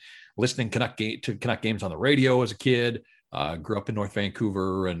me. And listening to Canuck games on the radio as a kid. Grew up in North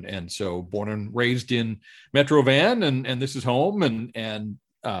Vancouver and so born and raised in Metro Van and this is home and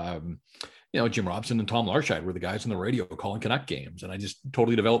Jim Robson and Tom Larscheid were the guys on the radio calling Canuck games. And I just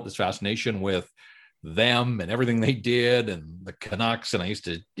totally developed this fascination with them and everything they did and the Canucks. And I used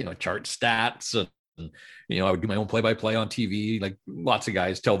to, chart stats and I would do my own play-by-play on TV. Like lots of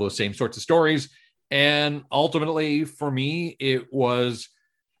guys tell those same sorts of stories. And ultimately for me, it was,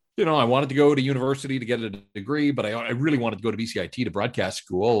 I wanted to go to university to get a degree, but I really wanted to go to BCIT to broadcast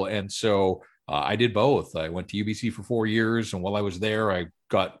school. And so I did both. I went to UBC for 4 years. And while I was there, I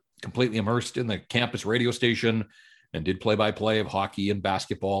got completely immersed in the campus radio station and did play-by-play of hockey and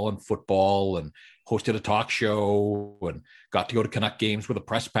basketball and football and hosted a talk show and got to go to Canuck games with a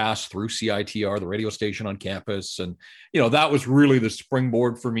press pass through CITR, the radio station on campus. And, that was really the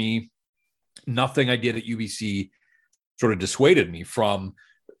springboard for me. Nothing I did at UBC sort of dissuaded me from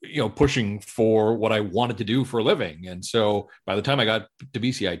pushing for what I wanted to do for a living. And so by the time I got to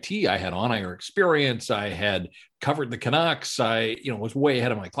BCIT, I had on-air experience. I had covered the Canucks. I, was way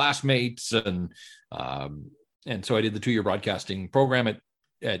ahead of my classmates. And so I did the 2-year broadcasting program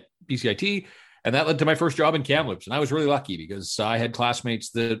at BCIT. And that led to my first job in Kamloops. And I was really lucky because I had classmates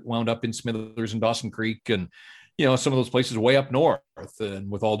that wound up in Smithers and Dawson Creek and, some of those places way up north.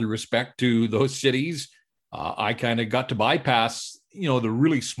 And with all due respect to those cities, I kind of got to bypass, the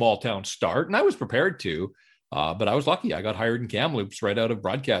really small town start. And I was prepared to, but I was lucky. I got hired in Kamloops right out of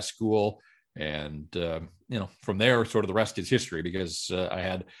broadcast school. And, from there, sort of the rest is history because I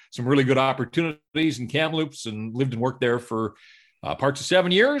had some really good opportunities in Kamloops and lived and worked there for parts of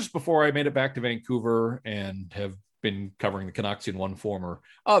 7 years before I made it back to Vancouver and have been covering the Canucks in one form or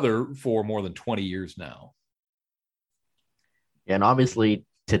other for more than 20 years now. And obviously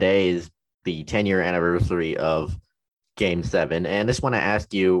today is the 10-year anniversary of Game 7. And I just want to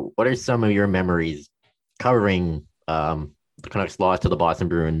ask you, what are some of your memories covering the Canucks loss to the Boston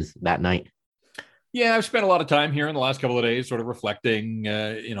Bruins that night? Yeah, I've spent a lot of time here in the last couple of days sort of reflecting,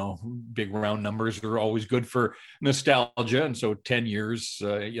 big round numbers are always good for nostalgia. And so 10 years,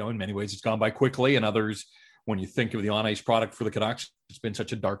 in many ways it's gone by quickly and others when you think of the on-ice product for the Canucks. It's been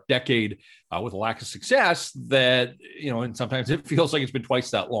such a dark decade with a lack of success that, and sometimes it feels like it's been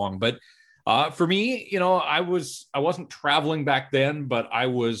twice that long. But for me, I wasn't traveling back then, but I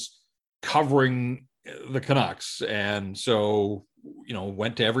was covering the Canucks. And so,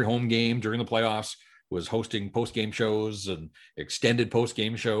 went to every home game during the playoffs, was hosting post-game shows and extended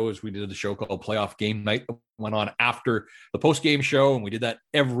post-game shows. We did a show called Playoff Game Night that went on after the post-game show, and we did that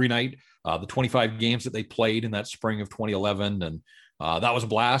every night, the 25 games that they played in that spring of 2011. And that was a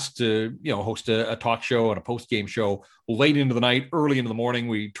blast to, host a talk show and a post-game show late into the night, early into the morning.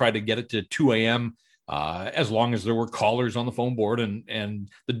 We tried to get it to 2 a.m. As long as there were callers on the phone board, and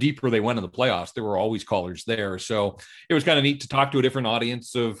the deeper they went in the playoffs, there were always callers there. So it was kind of neat to talk to a different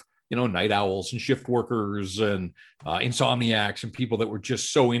audience of, night owls and shift workers and insomniacs and people that were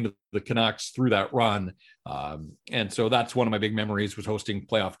just so into the Canucks through that run. And so that's one of my big memories, was hosting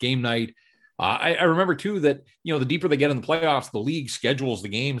Playoff Game Night. I remember too that, the deeper they get in the playoffs, the league schedules the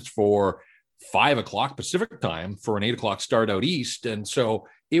games for 5 o'clock Pacific time for an 8 o'clock start out East. And so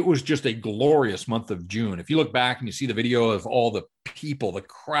it was just a glorious month of June. If you look back and you see the video of all the people, the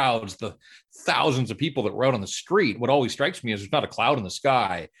crowds, the thousands of people that were out on the street, what always strikes me is there's not a cloud in the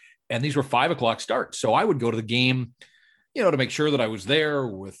sky. And these were 5 o'clock starts. So I would go to the game, to make sure that I was there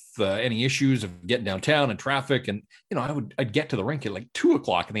with any issues of getting downtown and traffic. And, I'd get to the rink at like 2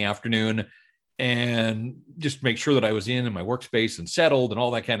 o'clock in the afternoon and just make sure that I was in my workspace and settled and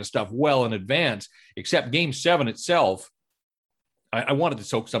all that kind of stuff well in advance. Except Game 7 itself, I wanted to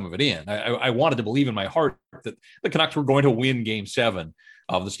soak some of it in. I wanted to believe in my heart that the Canucks were going to win Game 7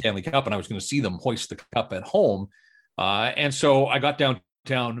 of the Stanley Cup, and I was going to see them hoist the cup at home. And so I got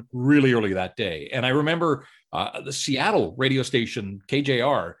downtown really early that day. And I remember the Seattle radio station,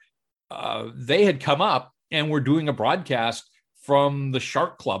 KJR, they had come up and were doing a broadcast from the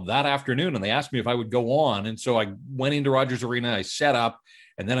Shark Club that afternoon. And they asked me if I would go on. And so I went into Rogers Arena, I set up,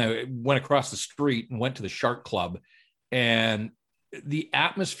 and then I went across the street and went to the Shark Club. And the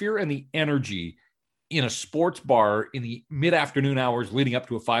atmosphere and the energy in a sports bar in the mid-afternoon hours leading up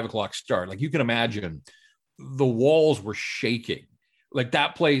to a 5 o'clock start, like you can imagine, the walls were shaking. Like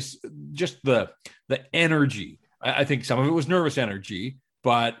that place, just the energy. I think some of it was nervous energy,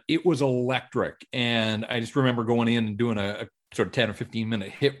 but it was electric. And I just remember going in and doing a sort of 10 or 15 minute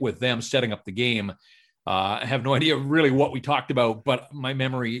hit with them, setting up the game. I have no idea really what we talked about, but my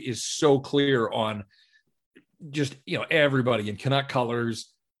memory is so clear on just, everybody in Canuck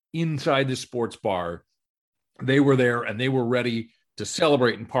colors inside this sports bar. They were there and they were ready to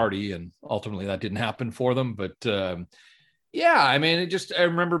celebrate and party. And ultimately that didn't happen for them. But yeah, I mean, I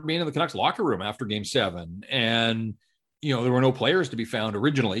remember being in the Canucks locker room after Game 7, and, there were no players to be found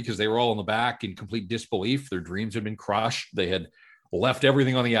originally because they were all in the back in complete disbelief. Their dreams had been crushed. They had left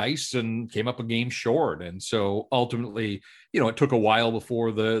everything on the ice and came up a game short. And so ultimately, it took a while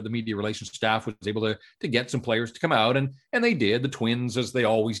before the media relations staff was able to get some players to come out. And they did. The Twins, as they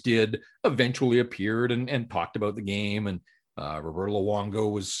always did, eventually appeared and talked about the game. And Roberto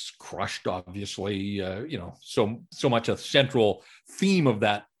Luongo was crushed, obviously, so much a central theme of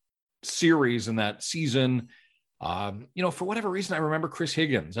that series and that season. For whatever reason, I remember Chris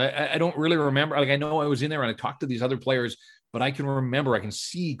Higgins. I don't really remember. Like, I know I was in there and I talked to these other players, but I can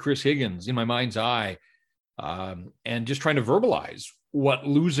see Chris Higgins in my mind's eye, and just trying to verbalize what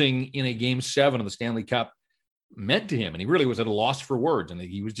losing in a Game 7 of the Stanley Cup meant to him. And he really was at a loss for words. And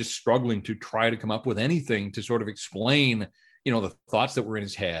he was just struggling to try to come up with anything to sort of explain, the thoughts that were in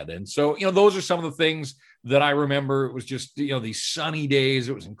his head. And so, those are some of the things that I remember. It was just, these sunny days.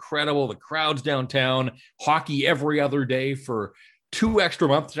 It was incredible. The crowds downtown, hockey every other day for 2 extra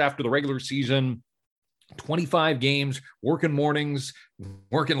months after the regular season, 25 games, working mornings,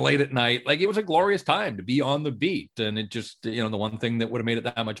 working late at night. Like, it was a glorious time to be on the beat. And it just, the one thing that would have made it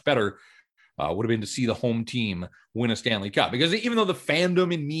that much better would have been to see the home team win a Stanley Cup. Because even though the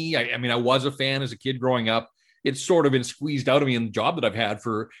fandom in me, I was a fan as a kid growing up, it's sort of been squeezed out of me in the job that I've had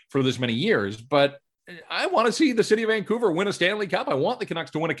for this many years. But I want to see the city of Vancouver win a Stanley Cup. I want the Canucks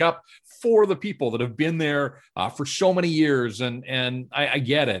to win a cup for the people that have been there for so many years. And I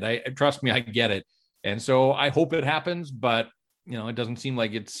get it. Trust me, I get it. And so I hope it happens, but it doesn't seem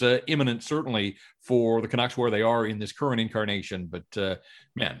like it's imminent, certainly for the Canucks where they are in this current incarnation. But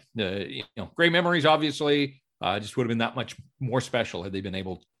great memories, obviously. Just would have been that much more special had they been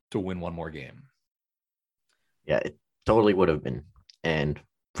able to win one more game. Yeah, it totally would have been. And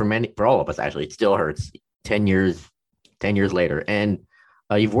for all of us, actually, it still hurts 10 years later. And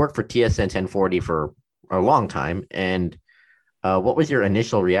you've worked for TSN 1040 for a long time. And what was your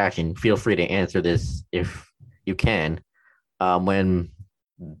initial reaction? Feel free to answer this if you can. When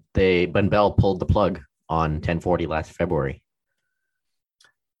Bell pulled the plug on 1040 last February.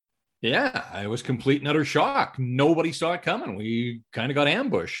 Yeah, it was complete and utter shock. Nobody saw it coming. We kind of got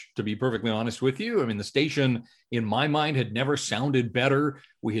ambushed, to be perfectly honest with you. I mean, the station, in my mind, had never sounded better.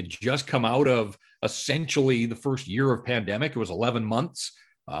 We had just come out of essentially the first year of pandemic. It was 11 months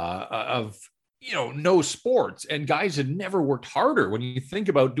of, no sports. And guys had never worked harder when you think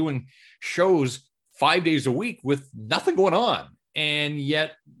about doing shows 5 days a week with nothing going on. And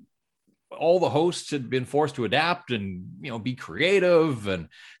yet all the hosts had been forced to adapt and, be creative and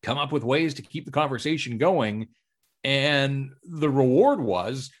come up with ways to keep the conversation going. And the reward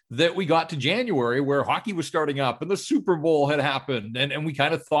was that we got to January where hockey was starting up and the Super Bowl had happened. And we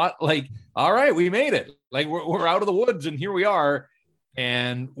kind of thought like, all right, we made it. Like we're out of the woods and here we are.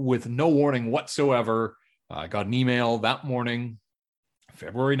 And with no warning whatsoever, I got an email that morning,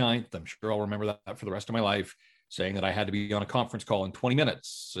 February 9th. I'm sure I'll remember that for the rest of my life, saying that I had to be on a conference call in 20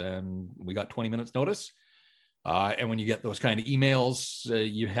 minutes. And we got 20 minutes notice. And when you get those kind of emails,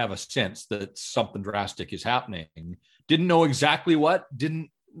 you have a sense that something drastic is happening. Didn't know exactly what, didn't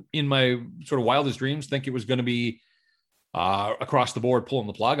in my sort of wildest dreams think it was going to be across the board pulling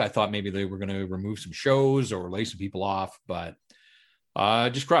the plug. I thought maybe they were going to remove some shows or lay some people off, but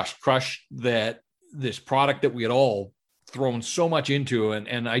just crushed that this product that we had all thrown so much into,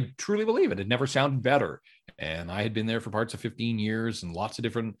 and I truly believe it had never sounded better. And I had been there for parts of 15 years and lots of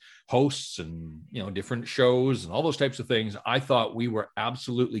different hosts and, different shows and all those types of things. I thought we were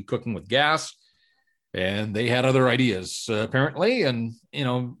absolutely cooking with gas, and they had other ideas apparently, and,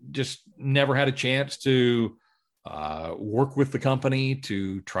 just never had a chance to work with the company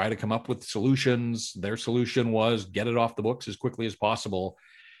to try to come up with solutions. Their solution was get it off the books as quickly as possible.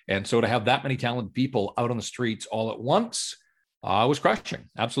 And so to have that many talented people out on the streets all at once was crushing,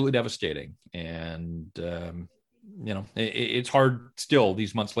 absolutely devastating. And, it's hard still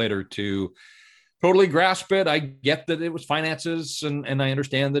these months later to totally grasp it. I get that it was finances and I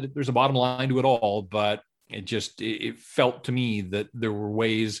understand that there's a bottom line to it all, but it felt to me that there were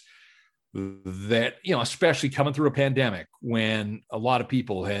ways that, especially coming through a pandemic when a lot of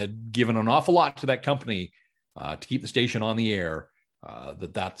people had given an awful lot to that company to keep the station on the air,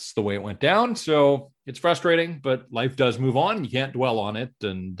 that's the way it went down. So it's frustrating, but life does move on. You can't dwell on it.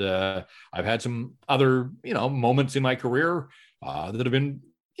 And I've had some other, moments in my career that have been,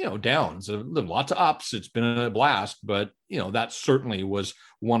 downs, lots of ups. It's been a blast, but, that certainly was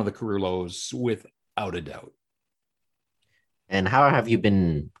one of the career lows without a doubt. And how have you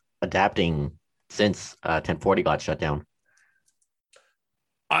been adapting since 1040 got shut down?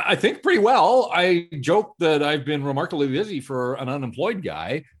 I think pretty well. I joke that I've been remarkably busy for an unemployed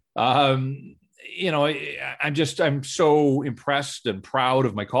guy. I'm so impressed and proud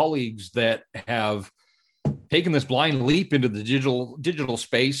of my colleagues that have taken this blind leap into the digital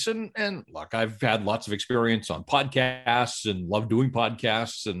space. And look, I've had lots of experience on podcasts and love doing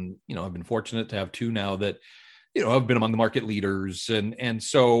podcasts. And, I've been fortunate to have two now that, have been among the market leaders. And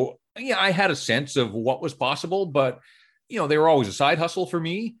so, I had a sense of what was possible, but they were always a side hustle for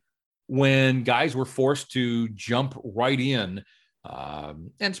me when guys were forced to jump right in,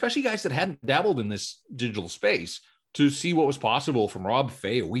 and especially guys that hadn't dabbled in this digital space, to see what was possible from Rob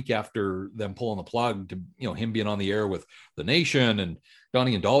Fay a week after them pulling the plug to, him being on the air with The Nation and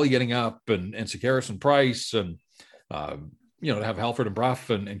Donnie and Dolly getting up and Sekeres and Price and, to have Halford and Bruff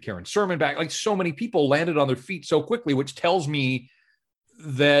and Karen Sermon back. Like so many people landed on their feet so quickly, which tells me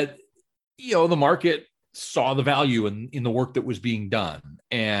that, the market saw the value in the work that was being done.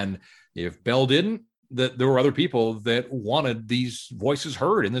 And if Bell didn't, that there were other people that wanted these voices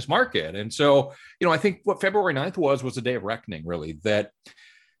heard in this market. And so, I think what February 9th was a day of reckoning, really, that,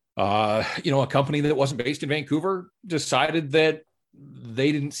 a company that wasn't based in Vancouver decided that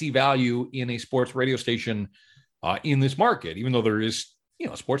they didn't see value in a sports radio station in this market, even though there is,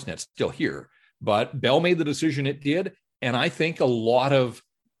 Sportsnet still here. But Bell made the decision it did. And I think a lot of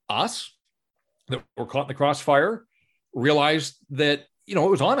us that were caught in the crossfire realized that, it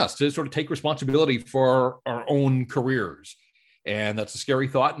was on us to sort of take responsibility for our own careers. And that's a scary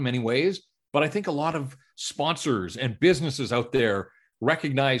thought in many ways. But I think a lot of sponsors and businesses out there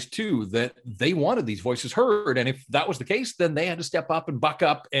recognized too that they wanted these voices heard. And if that was the case, then they had to step up and buck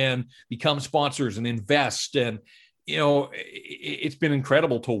up and become sponsors and invest. And, it's been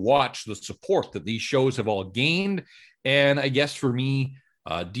incredible to watch the support that these shows have all gained. And I guess for me,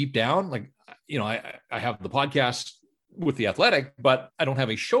 deep down, I have the podcast with The Athletic, but I don't have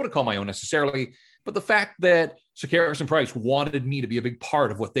a show to call my own necessarily. But the fact that Sekeres and Price wanted me to be a big part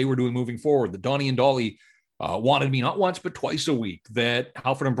of what they were doing moving forward, that Donnie and Dolly wanted me not once, but twice a week, that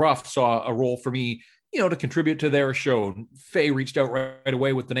Halford and Bruff saw a role for me to contribute to their show. Faye reached out right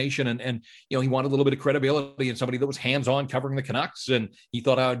away with the Nation, and he wanted a little bit of credibility and somebody that was hands-on covering the Canucks, and he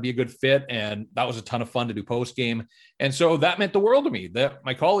thought I would be a good fit, and that was a ton of fun to do post-game. And so that meant the world to me, that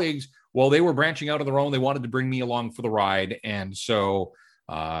my colleagues, while they were branching out on their own, they wanted to bring me along for the ride. And so,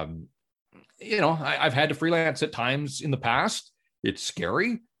 I've had to freelance at times in the past. It's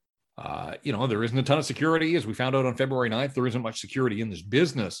scary. There isn't a ton of security. As we found out on February 9th, there isn't much security in this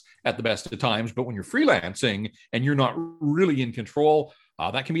business at the best of times. But when you're freelancing and you're not really in control,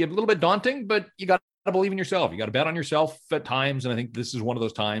 that can be a little bit daunting, but you got to believe in yourself. You got to bet on yourself at times. And I think this is one of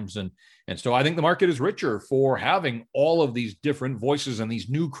those times. And so I think the market is richer for having all of these different voices and these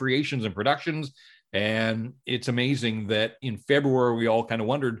new creations and productions. And it's amazing that in February, we all kind of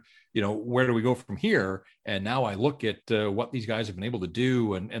wondered, where do we go from here? And now I look at what these guys have been able to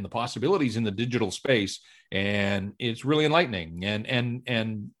do and the possibilities in the digital space. And it's really enlightening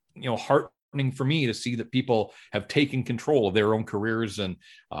and heartening for me to see that people have taken control of their own careers. And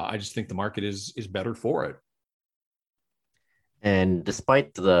I just think the market is better for it. And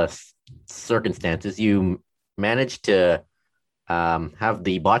despite the circumstances, you managed to have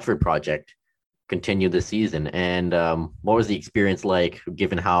the Botchford project continue this season. And what was the experience like,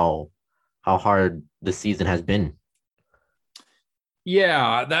 given how hard the season has been?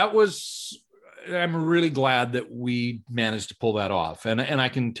 Yeah, I'm really glad that we managed to pull that off. And I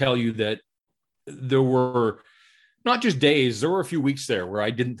can tell you that there were not just days, there were a few weeks there where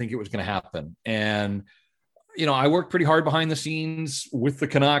I didn't think it was going to happen. And, I worked pretty hard behind the scenes with the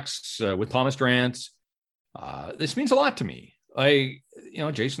Canucks, with Thomas Drance. This means a lot to me.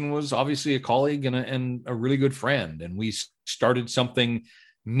 Jason was obviously a colleague and a really good friend, and we started something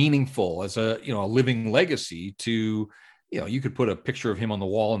meaningful as a living legacy to, you could put a picture of him on the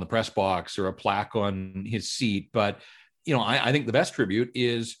wall in the press box or a plaque on his seat. But, I think the best tribute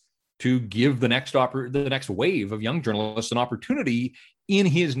is to give the next wave of young journalists an opportunity in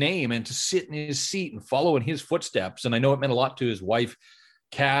his name and to sit in his seat and follow in his footsteps. And I know it meant a lot to his wife,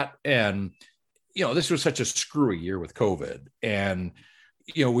 Kat, and this was such a screwy year with COVID, and,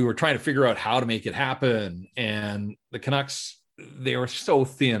 we were trying to figure out how to make it happen. And the Canucks, they were so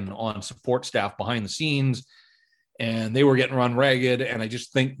thin on support staff behind the scenes, and they were getting run ragged. And I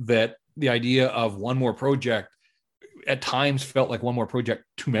just think that the idea of one more project at times felt like one more project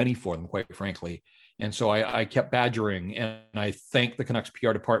too many for them, quite frankly. And so I kept badgering, and I thank the Canucks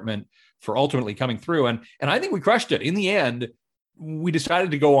PR department for ultimately coming through. And I think we crushed it. In the end, we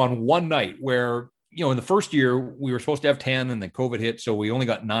decided to go on one night where, in the first year we were supposed to have 10, and then COVID hit. So we only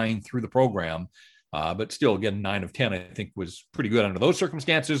got 9 through the program. But still, again, 9 of 10, I think, was pretty good under those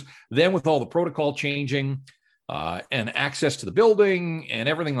circumstances. Then with all the protocol changing and access to the building and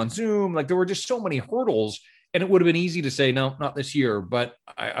everything on Zoom, there were just so many hurdles, and it would have been easy to say, no, not this year. But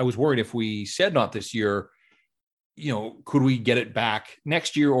I was worried if we said not this year, could we get it back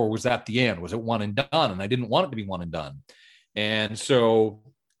next year, or was that the end? Was it one and done? And I didn't want it to be one and done. And so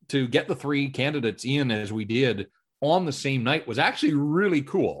to get the 3 candidates in as we did on the same night was actually really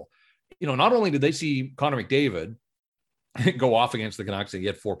cool. Not only did they see Connor McDavid go off against the Canucks, he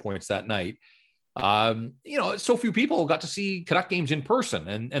had 4 points that night. So few people got to see Canuck games in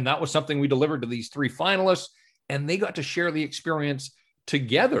person. And that was something we delivered to these 3 finalists, and they got to share the experience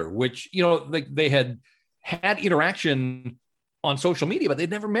together, which, they had interaction on social media, but they'd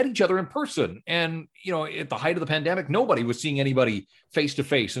never met each other in person. And, at the height of the pandemic, nobody was seeing anybody face to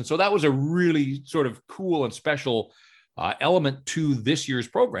face. And so that was a really sort of cool and special element to this year's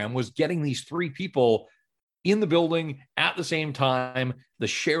program, was getting these 3 people in the building at the same time, the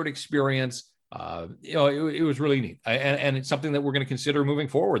shared experience. It was really neat. And it's something that we're going to consider moving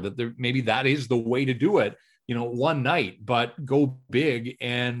forward, that maybe that is the way to do it, one night, but go big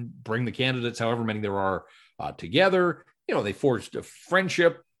and bring the candidates, however many there are, together. They forged a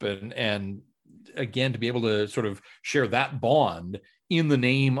friendship, and again, to be able to sort of share that bond in the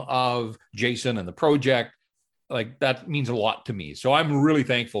name of Jason and the project, that means a lot to me. So I'm really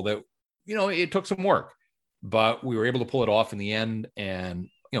thankful that, it took some work, but we were able to pull it off in the end. And,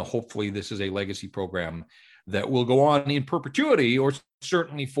 hopefully this is a legacy program that will go on in perpetuity, or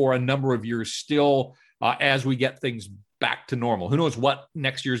certainly for a number of years still, as we get things back to normal. Who knows what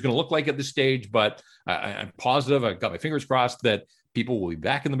next year is going to look like at this stage, but I'm positive, I've got my fingers crossed, that people will be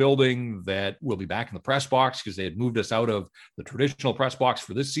back in the building, that we'll be back in the press box, because they had moved us out of the traditional press box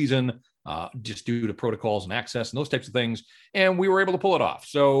for this season, just due to protocols and access and those types of things. And we were able to pull it off.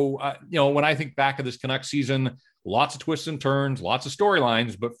 So, when I think back of this Canucks season, lots of twists and turns, lots of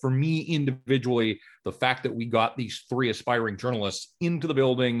storylines, but for me individually, the fact that we got these 3 aspiring journalists into the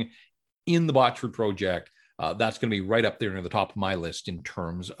building in the Botchford project, that's going to be right up there near the top of my list in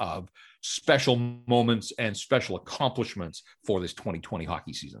terms of special moments and special accomplishments for this 2020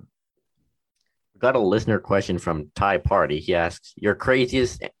 hockey season. Got a listener question from Ty Party. He asks, your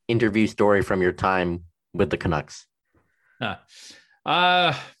craziest interview story from your time with the Canucks?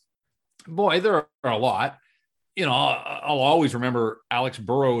 Boy, there are a lot. You know, I'll always remember Alex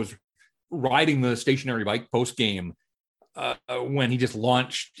Burrows riding the stationary bike post-game when he just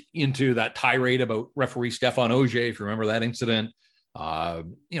launched into that tirade about referee Stéphane Auger, if you remember that incident.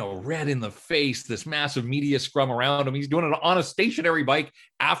 Red in the face, this massive media scrum around him. He's doing it on a stationary bike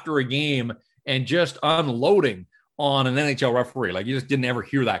after a game and just unloading on an NHL referee. Like, you just didn't ever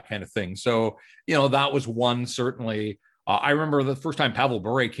hear that kind of thing. So, that was one, certainly. I remember the first time Pavel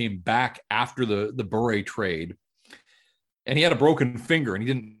Bure came back after the Bure trade, and he had a broken finger and he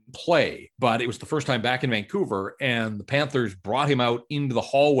didn't play, but it was the first time back in Vancouver, and the Panthers brought him out into the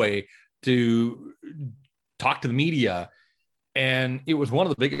hallway to talk to the media. And it was one of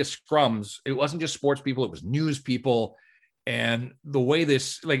the biggest scrums. It wasn't just sports people, it was news people. And the way there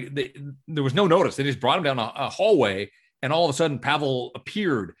was no notice. They just brought him down a hallway, and all of a sudden Pavel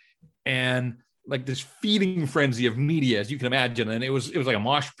appeared, and like this feeding frenzy of media, as you can imagine. And it was like a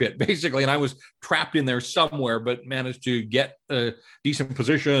mosh pit basically. And I was trapped in there somewhere, but managed to get a decent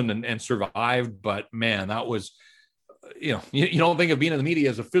position and survived. But man, that was, you don't think of being in the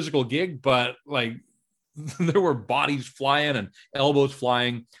media as a physical gig, but like there were bodies flying and elbows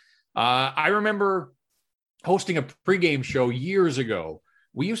flying. I remember hosting a pregame show years ago.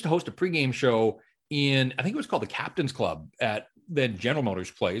 We used to host a pregame show in, I think it was called the Captain's Club at then General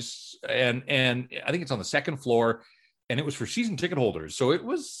Motors Place. And I think it's on the second floor, and it was for season ticket holders. So it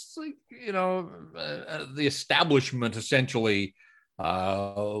was like, the establishment, essentially,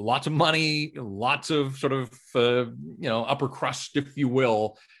 lots of money, lots of sort of, upper crust, if you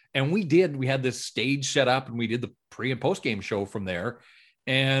will. And we had this stage set up, and we did the pre and post game show from there.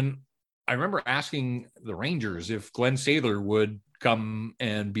 And I remember asking the Rangers if Glenn Saylor would come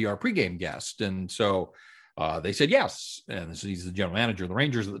and be our pregame guest. And so they said yes. And he's the general manager of the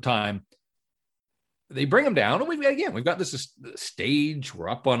Rangers at the time. They bring him down, and we've got this stage. We're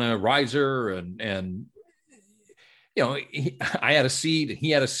up on a riser, and I had a seat, and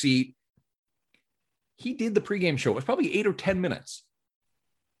he had a seat. He did the pregame show. It was probably 8 or 10 minutes.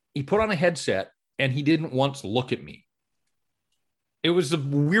 He put on a headset, and he didn't once look at me. It was the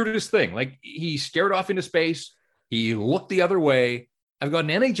weirdest thing. Like, he stared off into space. He looked the other way. I've got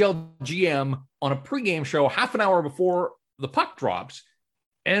an NHL GM on a pregame show half an hour before the puck drops.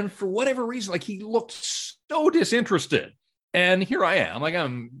 And for whatever reason, like, he looked so disinterested. And here I am, like,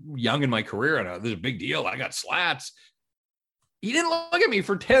 I'm young in my career, and this is a big deal. I got slats. He didn't look at me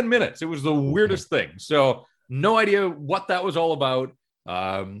for 10 minutes. It was the weirdest thing. So no idea what that was all about.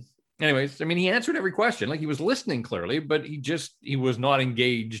 Anyways, I mean, he answered every question. Like, he was listening clearly, but he was not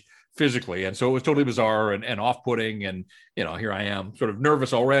engaged physically. And so it was totally bizarre and off-putting. And, here I am sort of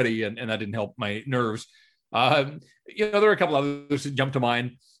nervous already, and that didn't help my nerves. There are a couple others that jump to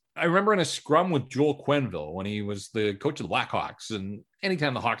mind. I remember in a scrum with Joel Quenneville when he was the coach of the Blackhawks, and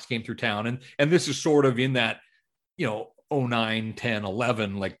anytime the Hawks came through town, and this is sort of in that, 09, 10,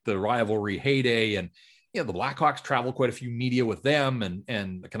 11, like the rivalry heyday. And, the Blackhawks traveled quite a few media with them,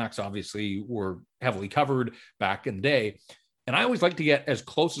 and the Canucks obviously were heavily covered back in the day. And I always liked to get as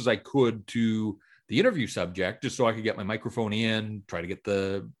close as I could to the interview subject, just so I could get my microphone in, try to get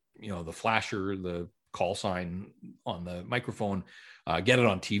the flasher, the call sign on the microphone, get it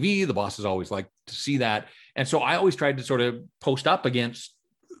on TV. The bosses always like to see that. And so I always tried to sort of post up against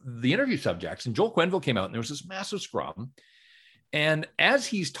the interview subjects. And Joel Quenneville came out, and there was this massive scrum. And as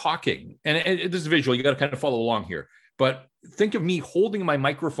he's talking, and this is visual, you got to kind of follow along here, but think of me holding my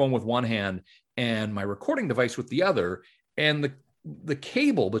microphone with one hand and my recording device with the other, and the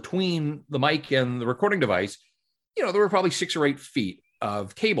cable between the mic and the recording device, there were probably 6 or 8 feet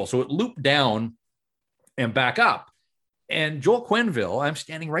of cable. So it looped down and back up. And Joel Quenneville, I'm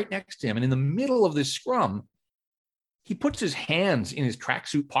standing right next to him, and in the middle of this scrum, he puts his hands in his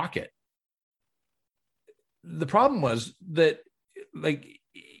tracksuit pocket. The problem was that, like,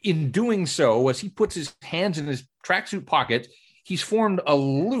 in doing so, as he puts his hands in his tracksuit pocket, he's formed a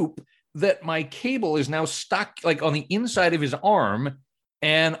loop that my cable is now stuck like on the inside of his arm,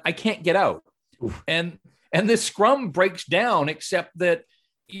 and I can't get out. Oof. And this scrum breaks down, except that,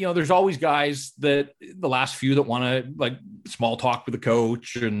 there's always guys that the last few that want to like small talk with the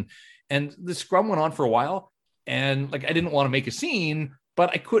coach, and the scrum went on for a while, and like, I didn't want to make a scene,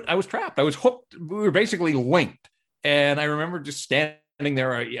 but I was trapped. I was hooked. We were basically linked. And I remember just standing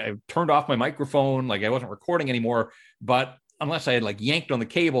there. I turned off my microphone, like I wasn't recording anymore, but unless I had like yanked on the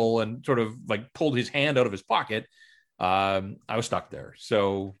cable and sort of like pulled his hand out of his pocket, I was stuck there.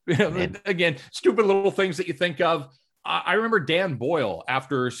 So, again, stupid little things that you think of. I remember Dan Boyle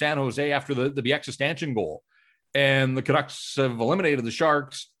after San Jose, after the BX stanchion goal, and the Canucks have eliminated the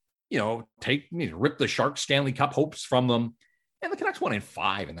Sharks, rip the Sharks Stanley Cup hopes from them. And the Canucks won in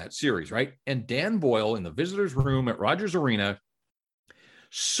 5 in that series, right? And Dan Boyle in the visitors' room at Rogers Arena,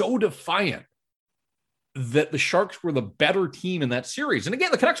 so defiant that the Sharks were the better team in that series. And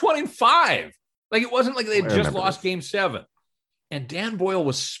again, the Canucks won in 5. Like, it wasn't like they had just lost Game 7. And Dan Boyle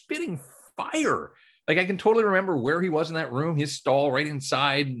was spitting fire. Like, I can totally remember where he was in that room, his stall right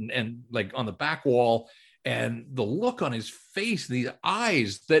inside and like on the back wall, and the look on his face, the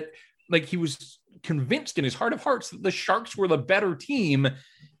eyes, that like he was convinced in his heart of hearts that the Sharks were the better team,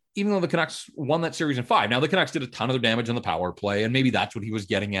 even though the Canucks won that series in 5. Now, the Canucks did a ton of their damage on the power play, and maybe that's what he was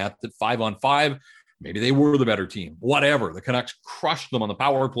getting at, that 5-on-5, maybe they were the better team. Whatever. The Canucks crushed them on the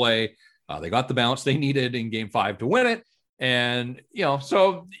power play. They got the bounce they needed in Game 5 to win it. And,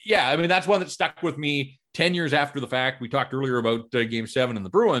 so, yeah, I mean, that's one that stuck with me 10 years after the fact. We talked earlier about Game 7 and the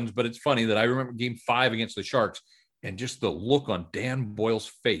Bruins, but it's funny that I remember Game 5 against the Sharks and just the look on Dan Boyle's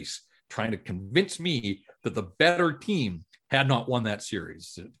face trying to convince me that the better team had not won that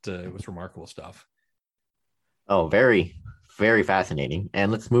series. It was remarkable stuff. Oh, very, very fascinating.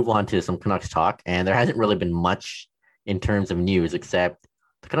 And let's move on to some Canucks talk. And there hasn't really been much in terms of news, except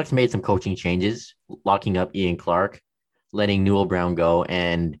the Canucks made some coaching changes, locking up Ian Clark, letting Newell Brown go,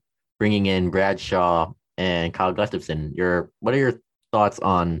 and bringing in Brad Shaw and Kyle Gustafson. What are your thoughts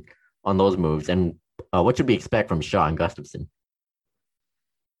on those moves, and what should we expect from Shaw and Gustafson?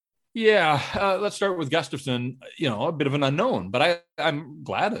 Yeah, let's start with Gustafson. A bit of an unknown, but I'm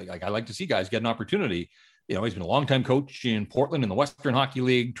glad. I like to see guys get an opportunity. He's been a longtime coach in Portland in the Western Hockey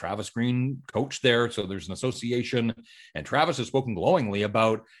League. Travis Green coached there, so there's an association. And Travis has spoken glowingly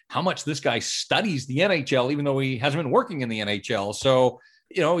about how much this guy studies the NHL, even though he hasn't been working in the NHL. So,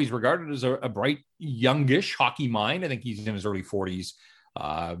 he's regarded as a bright, youngish hockey mind. I think he's in his early 40s.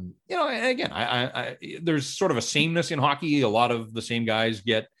 And again, I there's sort of a sameness in hockey. A lot of the same guys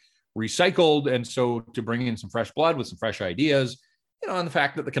get recycled. And so to bring in some fresh blood with some fresh ideas, and the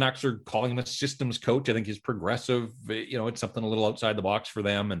fact that the Canucks are calling him a systems coach, I think is progressive. It's something a little outside the box for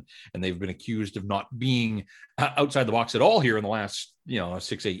them. And they've been accused of not being outside the box at all here in the last,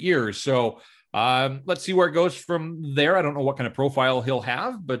 6-8 years. So let's see where it goes from there. I don't know what kind of profile he'll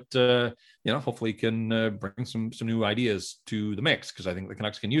have, but, hopefully he can bring some new ideas to the mix, because I think the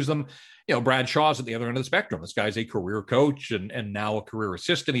Canucks can use them. Brad Shaw's at the other end of the spectrum. This guy's a career coach and now a career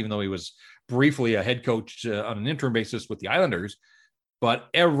assistant, even though he was briefly a head coach on an interim basis with the Islanders. But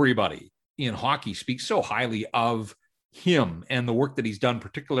everybody in hockey speaks so highly of him and the work that he's done,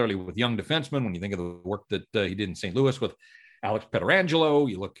 particularly with young defensemen. When you think of the work that he did in St. Louis with Alex Pietrangelo,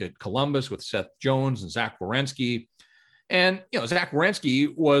 you look at Columbus with Seth Jones and Zach Werenski. And, Zach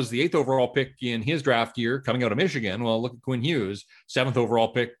Werenski was the 8th overall pick in his draft year coming out of Michigan. Well, look at Quinn Hughes, 7th overall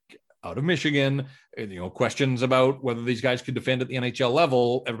pick out of Michigan. Questions about whether these guys could defend at the NHL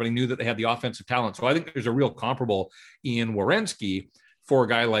level. Everybody knew that they had the offensive talent. So I think there's a real comparable in Werenski for a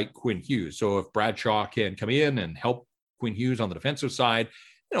guy like Quinn Hughes. So if Brad Shaw can come in and help Quinn Hughes on the defensive side,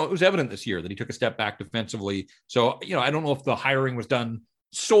 it was evident this year that he took a step back defensively. So, I don't know if the hiring was done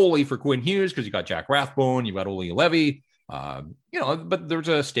solely for Quinn Hughes, because you got Jack Rathbone, you got Olli Levy, but there's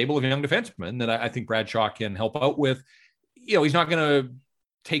a stable of young defensemen that I think Brad Shaw can help out with. He's not going to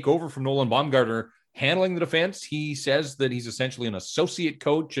take over from Nolan Baumgartner handling the defense. He says that he's essentially an associate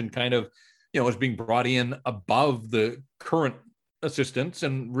coach and kind of, is being brought in above the current assistants,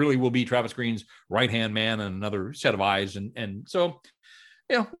 and really will be Travis Green's right-hand man and another set of eyes. And so,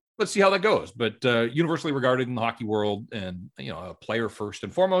 let's see how that goes. But universally regarded in the hockey world, and, a player first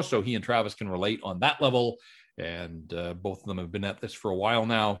and foremost. So he and Travis can relate on that level. And both of them have been at this for a while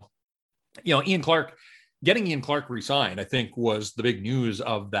now. Getting Ian Clark re-signed, I think, was the big news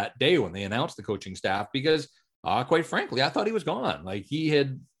of that day when they announced the coaching staff, because quite frankly, I thought he was gone. Like, he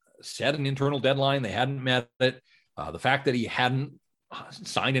had set an internal deadline. They hadn't met it. The fact that he hadn't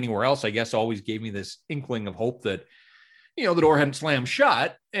signed anywhere else, I guess, always gave me this inkling of hope that, the door hadn't slammed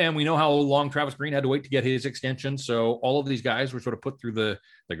shut. And we know how long Travis Green had to wait to get his extension. So all of these guys were sort of put through the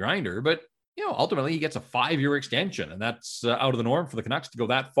grinder. But, ultimately he gets a 5-year extension, and that's out of the norm for the Canucks to go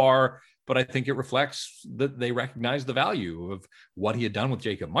that far. But I think it reflects that they recognize the value of what he had done with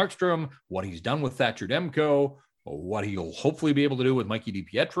Jacob Markstrom, what he's done with Thatcher Demko, what he'll hopefully be able to do with Mikey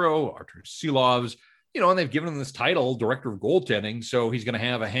DiPietro, Artur Silovs, and they've given him this title, director of goaltending. So he's going to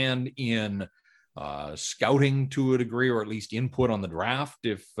have a hand in scouting to a degree, or at least input on the draft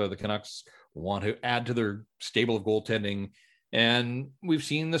if the Canucks want to add to their stable of goaltending And we've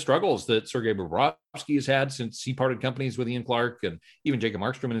seen the struggles that Sergei Bobrovsky has had since he parted companies with Ian Clark, and even Jacob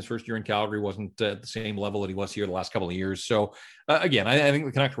Markstrom in his first year in Calgary wasn't at the same level that he was here the last couple of years. So again, I think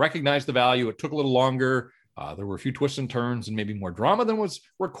the Canucks recognized the value. It took a little longer. There were a few twists and turns and maybe more drama than was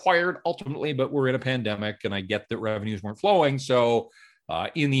required ultimately, but we're in a pandemic and I get that revenues weren't flowing. So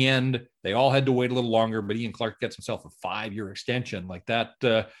in the end, they all had to wait a little longer, but Ian Clark gets himself a 5-year extension like that.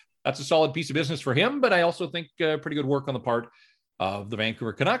 That's a solid piece of business for him, but I also think pretty good work on the part of the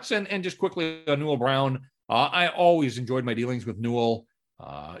Vancouver Canucks. And just quickly on Newell Brown, I always enjoyed my dealings with Newell.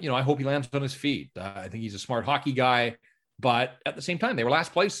 I hope he lands on his feet. I think he's a smart hockey guy, but at the same time, they were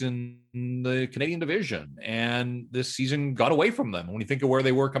last place in the Canadian division, and this season got away from them. When you think of where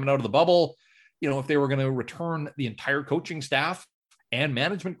they were coming out of the bubble, if they were going to return the entire coaching staff and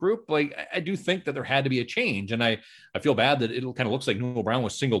management group, like I do think that there had to be a change. And I feel bad that it kind of looks like Newell Brown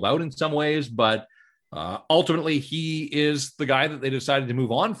was singled out in some ways, but ultimately he is the guy that they decided to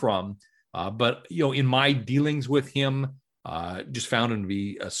move on from. But in my dealings with him, just found him to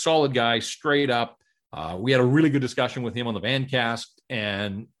be a solid guy, straight up. We had a really good discussion with him on the Vancast,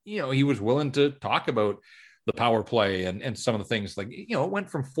 and he was willing to talk about the power play and some of the things, like it went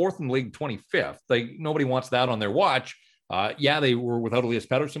from 4th in the league, 25th. Like nobody wants that on their watch. They were without Elias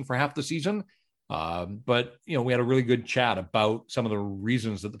Pettersson for half the season. But we had a really good chat about some of the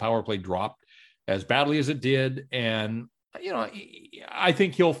reasons that the power play dropped as badly as it did. And, I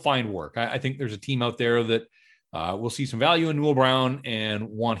think he'll find work. I think there's a team out there that will see some value in Newell Brown and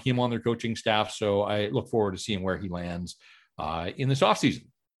want him on their coaching staff. So I look forward to seeing where he lands in this offseason.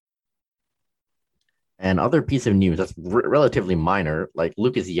 And other piece of news that's relatively minor, like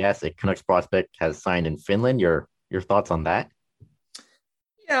Lucas Jacek, Canucks prospect, has signed in Finland. Your thoughts on that?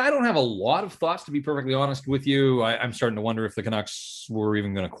 Yeah, I don't have a lot of thoughts, to be perfectly honest with you. I'm starting to wonder if the Canucks were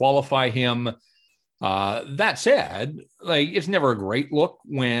even going to qualify him. That said, like it's never a great look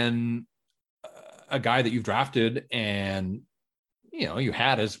when a guy that you've drafted and you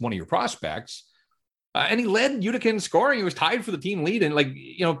had as one of your prospects, and he led Utica in scoring. He was tied for the team lead, and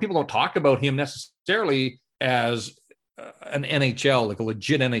people don't talk about him necessarily as an NHL, like a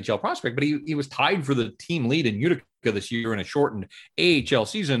legit NHL prospect, but he was tied for the team lead in Utica this year in a shortened AHL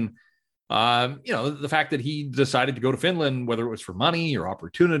season. The fact that he decided to go to Finland, whether it was for money or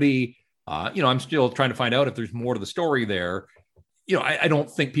opportunity, I'm still trying to find out if there's more to the story there. I don't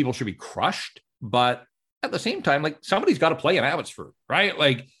think people should be crushed, but at the same time, like somebody's got to play in Abbotsford, right?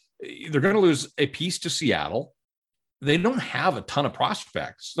 Like they're going to lose a piece to Seattle. They don't have a ton of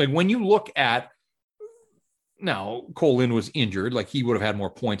prospects. Like when you look at, now, Cole Lind was injured. Like he would have had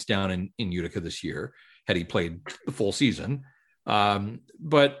more points down in Utica this year had he played the full season.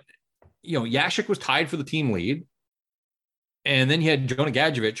 But Jacek was tied for the team lead. And then you had Jonah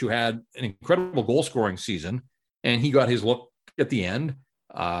Gadjevich, who had an incredible goal scoring season, and he got his look at the end.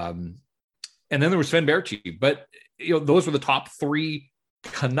 And then there was Sven Baertschi. But those were the top 3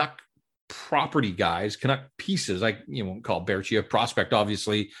 Canuck property guys, Canuck pieces. I won't call Baertschi a prospect,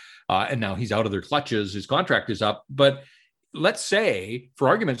 obviously. And now he's out of their clutches. His contract is up. But let's say, for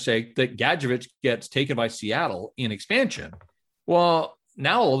argument's sake, that Gadjevich gets taken by Seattle in expansion. Well,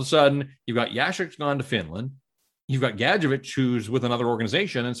 now all of a sudden, you've got Jacek's gone to Finland. You've got Gadjevich, who's with another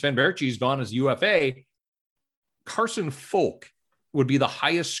organization, and Sven Baertschi's gone as UFA. Carson Folk would be the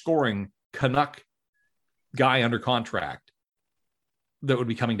highest scoring Canuck guy under contract that would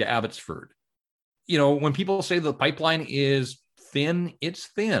be coming to Abbotsford. When people say the pipeline is thin, it's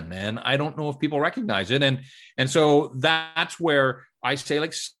thin, and I don't know if people recognize it. And so that's where I say,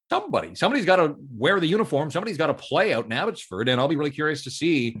 like, somebody's got to wear the uniform, somebody's got to play out in Abbotsford, and I'll be really curious to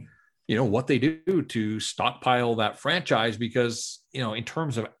see what they do to stockpile that franchise, because in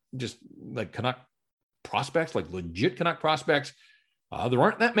terms of just like Canuck prospects, like legit Canuck prospects, there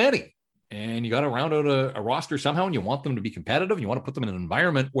aren't that many, and you got to round out a roster somehow, and you want them to be competitive. You want to put them in an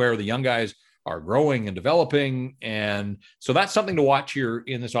environment where the young guys are growing and developing. And so that's something to watch here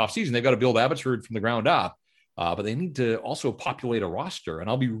in this offseason. They've got to build Abbotsford from the ground up, but they need to also populate a roster. And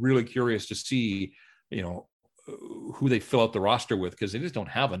I'll be really curious to see, who they fill out the roster with, because they just don't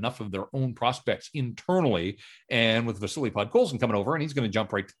have enough of their own prospects internally. And with Vasily Podkolzin coming over, and he's going to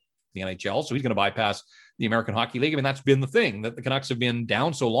jump right to the NHL, so he's going to bypass the American Hockey League. I mean, that's been the thing, that the Canucks have been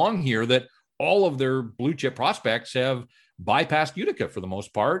down so long here that all of their blue chip prospects have bypassed Utica for the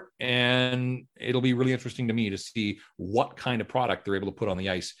most part. And it'll be really interesting to me to see what kind of product they're able to put on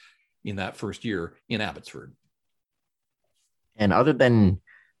the ice in that first year in Abbotsford. And other than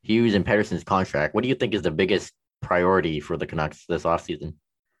Hughes and Pettersson's contract, what do you think is the biggest priority for the Canucks this offseason?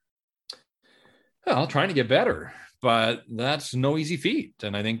 Well, trying to get better, but that's no easy feat.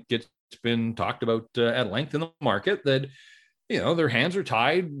 And I think it's been talked about at length in the market that, their hands are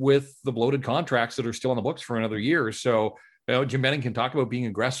tied with the bloated contracts that are still on the books for another year. So, Jim Benning can talk about being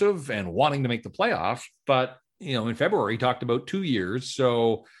aggressive and wanting to make the playoffs, but, in February, he talked about 2 years.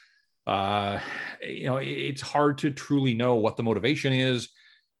 So, it's hard to truly know what the motivation is.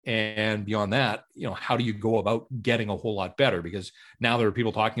 And beyond that, how do you go about getting a whole lot better? Because now there are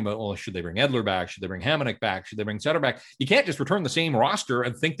people talking about, well, should they bring Edler back? Should they bring Hamonic back? Should they bring Sutter back? You can't just return the same roster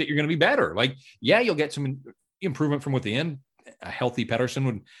and think that you're going to be better. Like, yeah, you'll get some improvement from within. A healthy Pettersson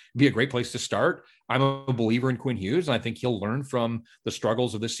would be a great place to start. I'm a believer in Quinn Hughes, and I think he'll learn from the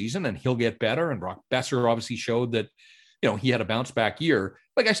struggles of this season and he'll get better. And Brock Besser obviously showed that, he had a bounce back year.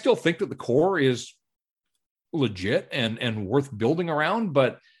 Like, I still think that the core is legit and worth building around,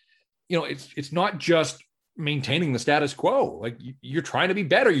 but it's not just maintaining the status quo. Like, you're trying to be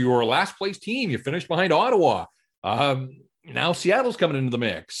better. You were a last place team. You finished behind Ottawa. Now Seattle's coming into the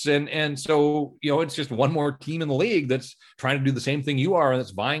mix. And so, it's just one more team in the league that's trying to do the same thing you are, and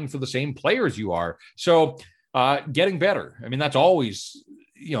that's vying for the same players you are. So getting better. I mean, that's always,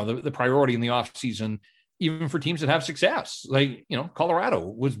 the priority in the offseason, even for teams that have success. Like, Colorado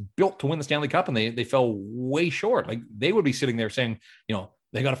was built to win the Stanley Cup and they fell way short. Like, they would be sitting there saying,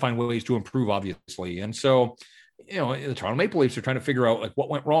 they got to find ways to improve, obviously. And so, the Toronto Maple Leafs are trying to figure out like what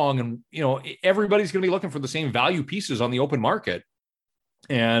went wrong. And, everybody's going to be looking for the same value pieces on the open market.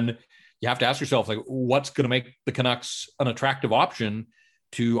 And you have to ask yourself, like, what's going to make the Canucks an attractive option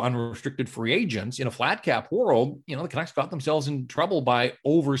to unrestricted free agents in a flat cap world? The Canucks got themselves in trouble by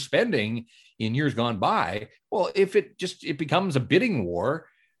overspending in years gone by. Well, if it becomes a bidding war,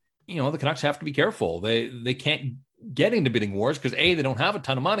 the Canucks have to be careful. They can't get into bidding wars because they don't have a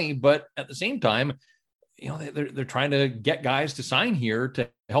ton of money, but at the same time, they're trying to get guys to sign here to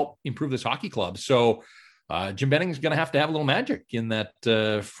help improve this hockey club. So Jim Benning's going to have a little magic in that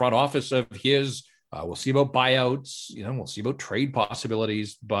front office of his. We'll see about buyouts, we'll see about trade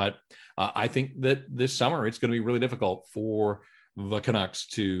possibilities, but I think that this summer it's going to be really difficult for the Canucks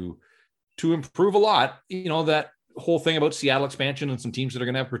to improve a lot. That whole thing about Seattle expansion and some teams that are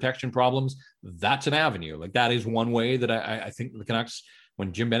going to have protection problems, that's an avenue. Like, that is one way that I think the Canucks,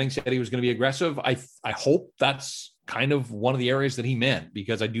 when Jim Benning said he was going to be aggressive, I hope that's kind of one of the areas that he meant,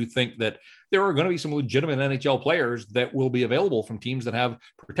 because I do think that there are going to be some legitimate NHL players that will be available from teams that have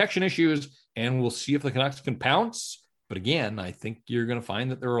protection issues, and we'll see if the Canucks can pounce. But again, I think you're going to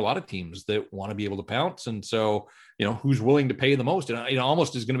find that there are a lot of teams that want to be able to pounce. And so, who's willing to pay the most? And it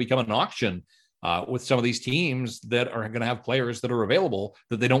almost is going to become an auction with some of these teams that are going to have players that are available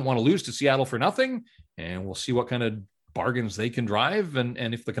that they don't want to lose to Seattle for nothing. And we'll see what kind of bargains they can drive. And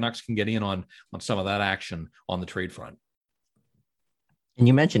if the Canucks can get in on some of that action on the trade front. And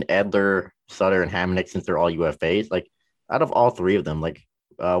you mentioned Edler, Sutter, and Hamonic, since they're all UFAs. Like, out of all three of them, like,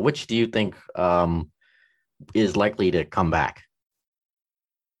 which do you think is likely to come back?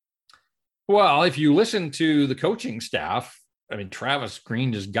 Well, if you listen to the coaching staff, I mean, Travis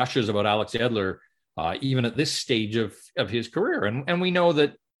Green just gushes about Alex Edler, even at this stage of his career. And we know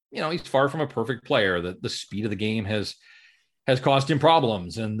that, he's far from a perfect player, that the speed of the game has caused him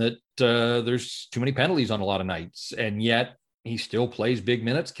problems, and that there's too many penalties on a lot of nights. And yet he still plays big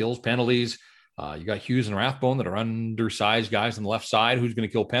minutes, kills penalties. You got Hughes and Rathbone that are undersized guys on the left side who's going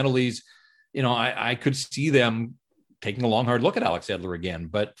to kill penalties. I could see them taking a long, hard look at Alex Edler again.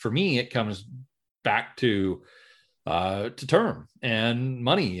 But for me, it comes back to term and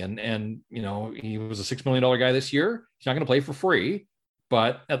money. And he was a $6 million guy this year. He's not going to play for free,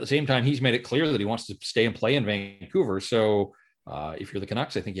 but at the same time, he's made it clear that he wants to stay and play in Vancouver. So if you're the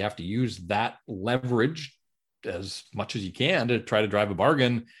Canucks, I think you have to use that leverage as much as you can to try to drive a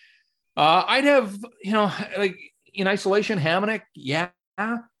bargain. I'd have, like in isolation, Hamonic. Yeah.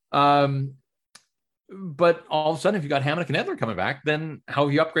 But all of a sudden, if you got Hamonic and Edler coming back, then how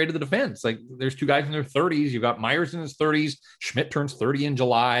have you upgraded the defense? Like, there's two guys in their 30s. You've got Myers in his 30s. Schmidt turns 30 in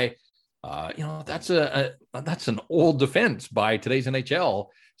July. That's an old defense by today's NHL.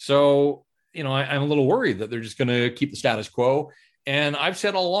 So, I'm a little worried that they're just going to keep the status quo. And I've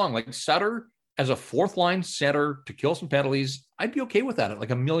said all along, like, Sutter as a fourth line center to kill some penalties, I'd be okay with that at like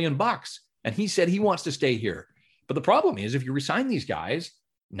 $1 million. And he said he wants to stay here. But the problem is, if you resign these guys,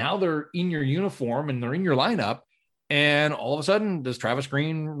 now they're in your uniform and they're in your lineup. And all of a sudden, does Travis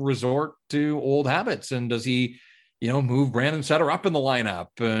Green resort to old habits? And does he, move Brandon Sutter up in the lineup?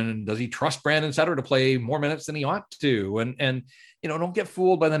 And does he trust Brandon Sutter to play more minutes than he ought to? And don't get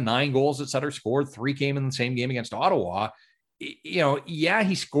fooled by the 9 goals that Sutter scored. 3 came in the same game against Ottawa. Yeah,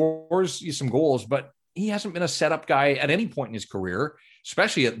 he scores you some goals, but he hasn't been a setup guy at any point in his career,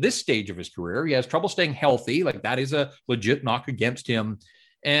 especially at this stage of his career. He has trouble staying healthy. Like, that is a legit knock against him.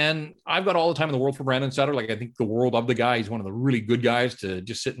 And I've got all the time in the world for Brandon Sutter. Like, I think the world of the guy. He's one of the really good guys to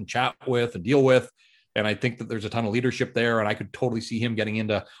just sit and chat with and deal with. And I think that there's a ton of leadership there. And I could totally see him getting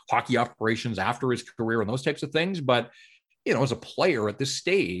into hockey operations after his career and those types of things. But, as a player at this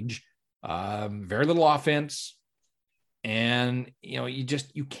stage, very little offense. And,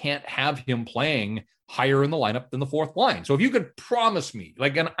 you can't have him playing higher in the lineup than the fourth line. So if you could promise me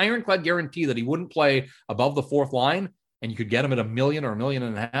like an ironclad guarantee that he wouldn't play above the fourth line, and you could get him at $1 million or $1.5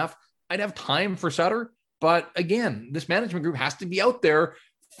 million, I'd have time for Sutter. But again, this management group has to be out there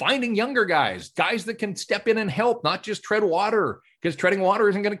finding younger guys that can step in and help, not just tread water, because treading water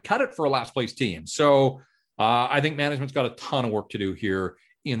isn't going to cut it for a last place team. So I think management's got a ton of work to do here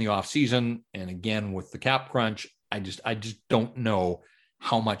in the offseason. And again, with the cap crunch, I just don't know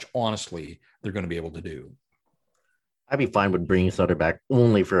how much, honestly, they're going to be able to do. I'd be fine with bringing Sutter back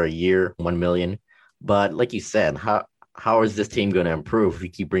only for a year, $1 million. But like you said, how is this team going to improve if we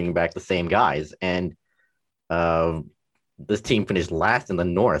keep bringing back the same guys? And this team finished last in the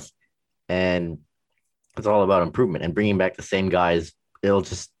North, and it's all about improvement. And bringing back the same guys, it'll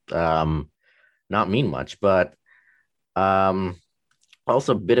just not mean much. But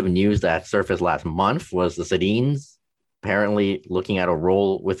also a bit of news that surfaced last month was the Sedins apparently looking at a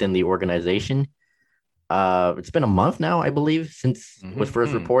role within the organization. It's been a month now, I believe, since it was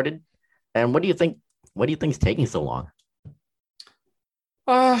first reported. And what do you think? What do you think is taking so long?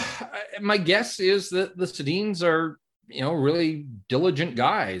 My guess is that the Sedins are, really diligent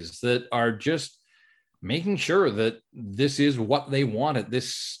guys that are just making sure that this is what they want at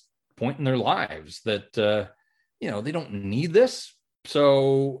this point in their lives, that, they don't need this.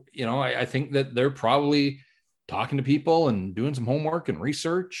 So, I think that they're probably talking to people and doing some homework and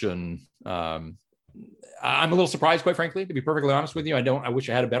research. And I'm a little surprised, quite frankly, to be perfectly honest with you. I wish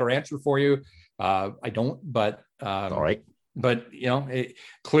I had a better answer for you. I don't, but all right. But,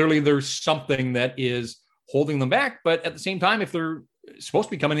 clearly there's something that is holding them back. But at the same time, if they're supposed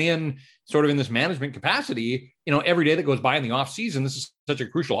to be coming in sort of in this management capacity, every day that goes by in the off season, this is such a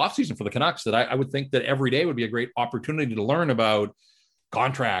crucial off season for the Canucks that I would think that every day would be a great opportunity to learn about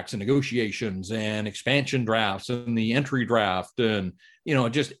contracts and negotiations and expansion drafts and the entry draft and,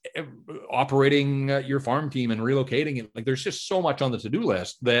 just operating your farm team and relocating it. Like, there's just so much on the to-do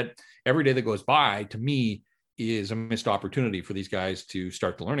list that every day that goes by, to me, is a missed opportunity for these guys to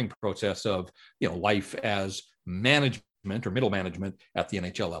start the learning process of, life as management or middle management at the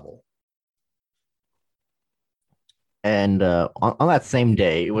NHL level. And on that same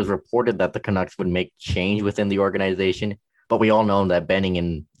day, it was reported that the Canucks would make change within the organization, but we all know that Benning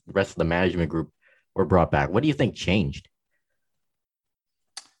and the rest of the management group were brought back. What do you think changed?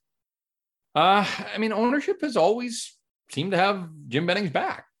 Ownership has always seemed to have Jim Benning's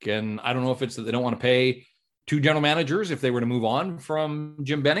back. And I don't know if it's that they don't want to pay two general managers if they were to move on from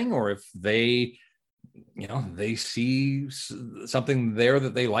Jim Benning, or if they, they see something there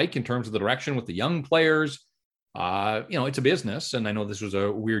that they like in terms of the direction with the young players. It's a business. And I know this was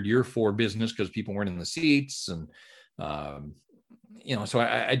a weird year for business because people weren't in the seats. And, so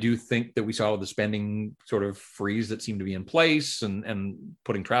I do think that we saw the spending sort of freeze that seemed to be in place and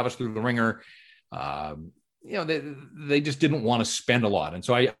putting Travis through the ringer. They just didn't want to spend a lot. And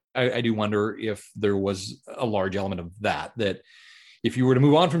so I do wonder if there was a large element of that if you were to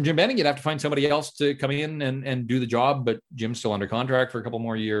move on from Jim Benning, you'd have to find somebody else to come in and do the job, but Jim's still under contract for a couple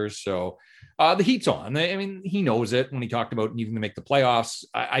more years. So the heat's on. He knows it when he talked about needing to make the playoffs.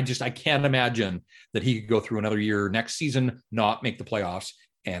 I can't imagine that he could go through another year next season, not make the playoffs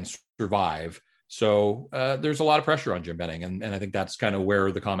and survive. So there's a lot of pressure on Jim Benning. And I think that's kind of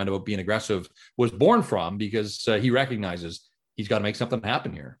where the comment about being aggressive was born from, because he recognizes he's got to make something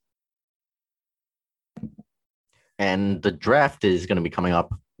happen here. And the draft is going to be coming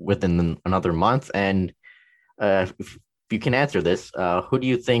up within another month. And if you can answer this, who do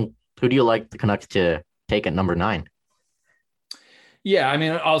you like the Canucks to take at number 9?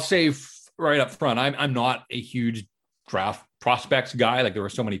 Yeah, I'll say right up front, I'm not a huge draft prospects guy. Like, there are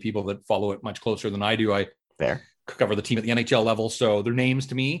so many people that follow it much closer than I do. I cover the team at the NHL level, so their names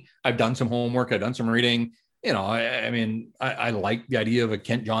to me. I've done some homework. I've done some reading. I like the idea of a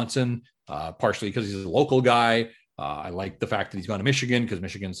Kent Johnson, partially because he's a local guy. I like the fact that he's gone to Michigan, because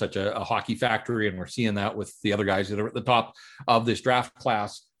Michigan's such a hockey factory, and we're seeing that with the other guys that are at the top of this draft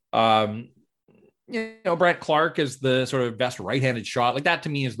class. Brent Clark is the sort of best right-handed shot. Like, that to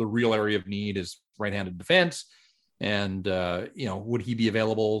me is the real area of need, is right-handed defense. And, would he be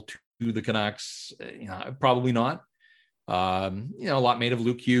available to the Canucks? Probably not. A lot made of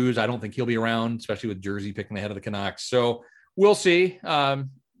Luke Hughes. I don't think he'll be around, especially with Jersey picking the head of the Canucks. So we'll see. I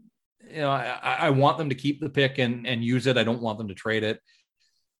want them to keep the pick and use it. I don't want them to trade it.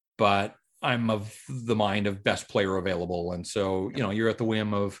 but I'm of the mind of best player available. And so, you're at the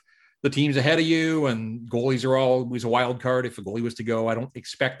whim of the teams ahead of you, and goalies are always a wild card. If a goalie was to go, I don't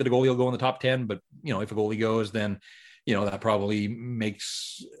expect that a goalie will go in the top 10, but if a goalie goes, then, that probably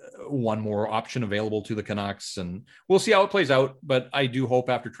makes one more option available to the Canucks, and we'll see how it plays out. But I do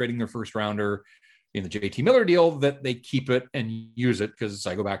hope after trading their first rounder in the JT Miller deal that they keep it and use it, because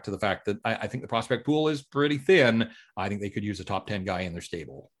I go back to the fact that I think the prospect pool is pretty thin. I think they could use a top 10 guy in their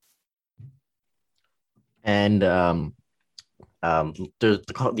stable. And there's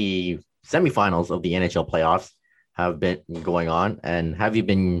the semifinals of the NHL playoffs have been going on. And have you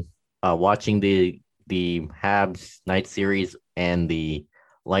been watching the Habs night series and the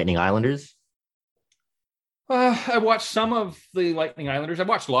Lightning Islanders? I watched some of the Lightning Islanders. I've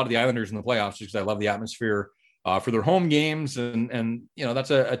watched a lot of the Islanders in the playoffs because I love the atmosphere for their home games. And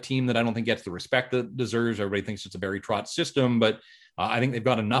that's a team that I don't think gets the respect that it deserves. Everybody thinks it's a Barry Trotz system, but I think they've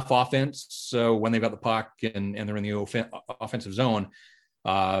got enough offense. So when they've got the puck and they're in the offensive zone.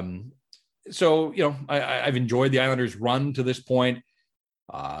 So, I've enjoyed the Islanders' run to this point.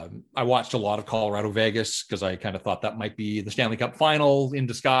 I watched a lot of Colorado Vegas because I kind of thought that might be the Stanley Cup final in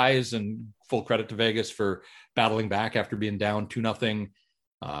disguise, and full credit to Vegas for battling back after being down 2-0.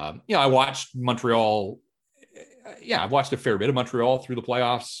 I watched Montreal. Yeah, I've watched a fair bit of Montreal through the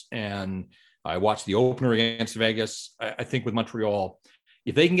playoffs, and I watched the opener against Vegas. I think with Montreal,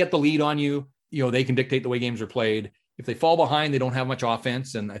 if they can get the lead on you, they can dictate the way games are played. If they fall behind, they don't have much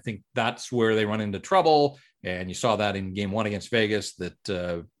offense, and I think that's where they run into trouble. And you saw that in game 1 against Vegas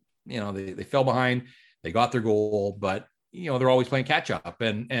that, they fell behind, they got their goal, but, they're always playing catch up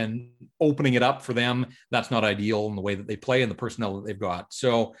and opening it up for them. That's not ideal in the way that they play and the personnel that they've got.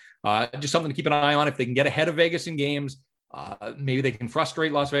 So just something to keep an eye on. If they can get ahead of Vegas in games, maybe they can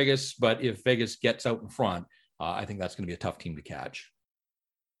frustrate Las Vegas, but if Vegas gets out in front, I think that's going to be a tough team to catch.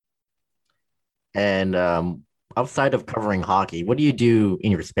 And outside of covering hockey, what do you do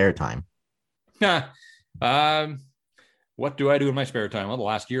in your spare time? What do I do in my spare time? Well, the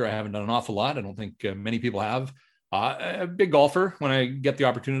last year I haven't done an awful lot. I don't think many people have. A big golfer when I get the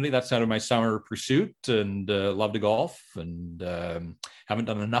opportunity. That's out of my summer pursuit, and love to golf, and haven't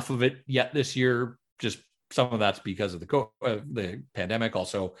done enough of it yet this year. Just some of that's because of the pandemic.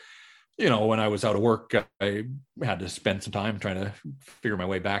 Also, when I was out of work, I had to spend some time trying to figure my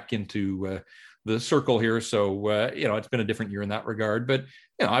way back into the circle here. So, it's been a different year in that regard, but,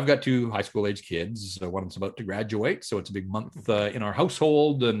 I've got 2 high school age kids. One of them's about to graduate. So it's a big month in our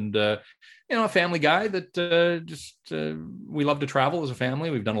household, and, a family guy that we love to travel as a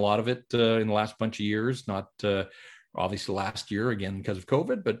family. We've done a lot of it in the last bunch of years, not obviously last year again because of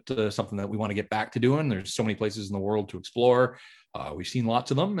COVID, but something that we want to get back to doing. There's so many places in the world to explore. We've seen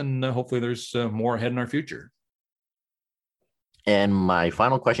lots of them, and hopefully there's more ahead in our future. And my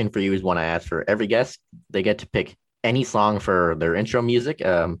final question for you is one I ask for every guest. They get to pick any song for their intro music.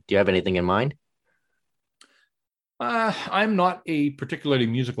 Do you have anything in mind? I'm not a particularly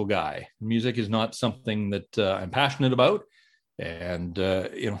musical guy. Music is not something that I'm passionate about. And,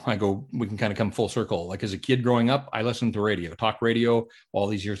 we can kind of come full circle. Like as a kid growing up, I listened to radio, talk radio. All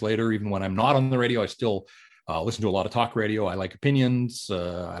these years later, even when I'm not on the radio, I still listen to a lot of talk radio. I like opinions.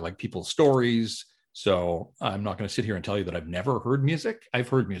 I like people's stories. So I'm not going to sit here and tell you that I've never heard music. I've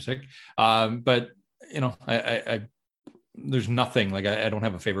heard music, but I there's nothing like I don't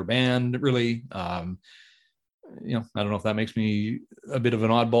have a favorite band really. I don't know if that makes me a bit of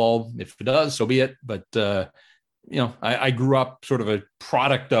an oddball. If it does, so be it. But I grew up sort of a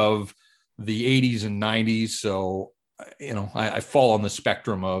product of the 80s and 90s, so I fall on the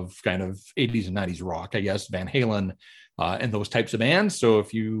spectrum of kind of 80s and 90s rock, I guess, Van Halen. And those types of bands. So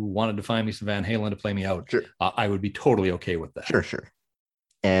if you wanted to find me some Van Halen to play me out, sure. I would be totally okay with that. Sure.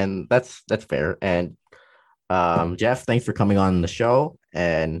 And that's fair. And Jeff, thanks for coming on the show,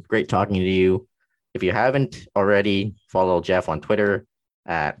 and great talking to you. If you haven't already, follow Jeff on Twitter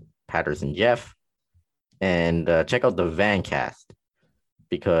at PattersonJeff, and check out the Vancast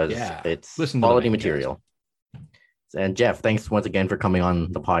because it's quality material. And Jeff, thanks once again for coming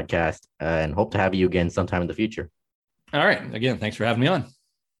on the podcast, and hope to have you again sometime in the future. All right. Again, thanks for having me on.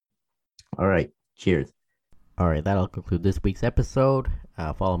 All right. Cheers. All right. That'll conclude this week's episode.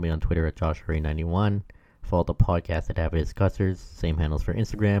 Follow me on Twitter at JoshuaRay91. Follow the podcast at Avid Discussers. Same handles for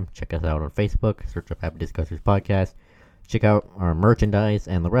Instagram. Check us out on Facebook. Search up Avid Discussers Podcast. Check out our merchandise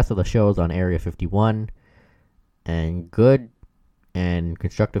and the rest of the shows on Area 51. And good and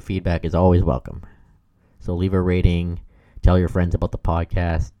constructive feedback is always welcome. So leave a rating. Tell your friends about the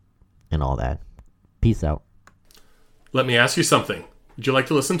podcast and all that. Peace out. Let me ask you something. Would you like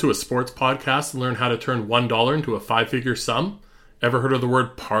to listen to a sports podcast and learn how to turn $1 into a 5-figure sum? Ever heard of the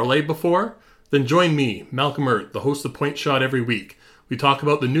word parlay before? Then join me, Malcolm Ert, the host of Point Shot every week. We talk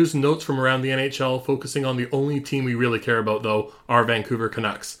about the news and notes from around the NHL, focusing on the only team we really care about, though, our Vancouver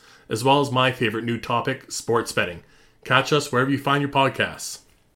Canucks, as well as my favorite new topic, sports betting. Catch us wherever you find your podcasts.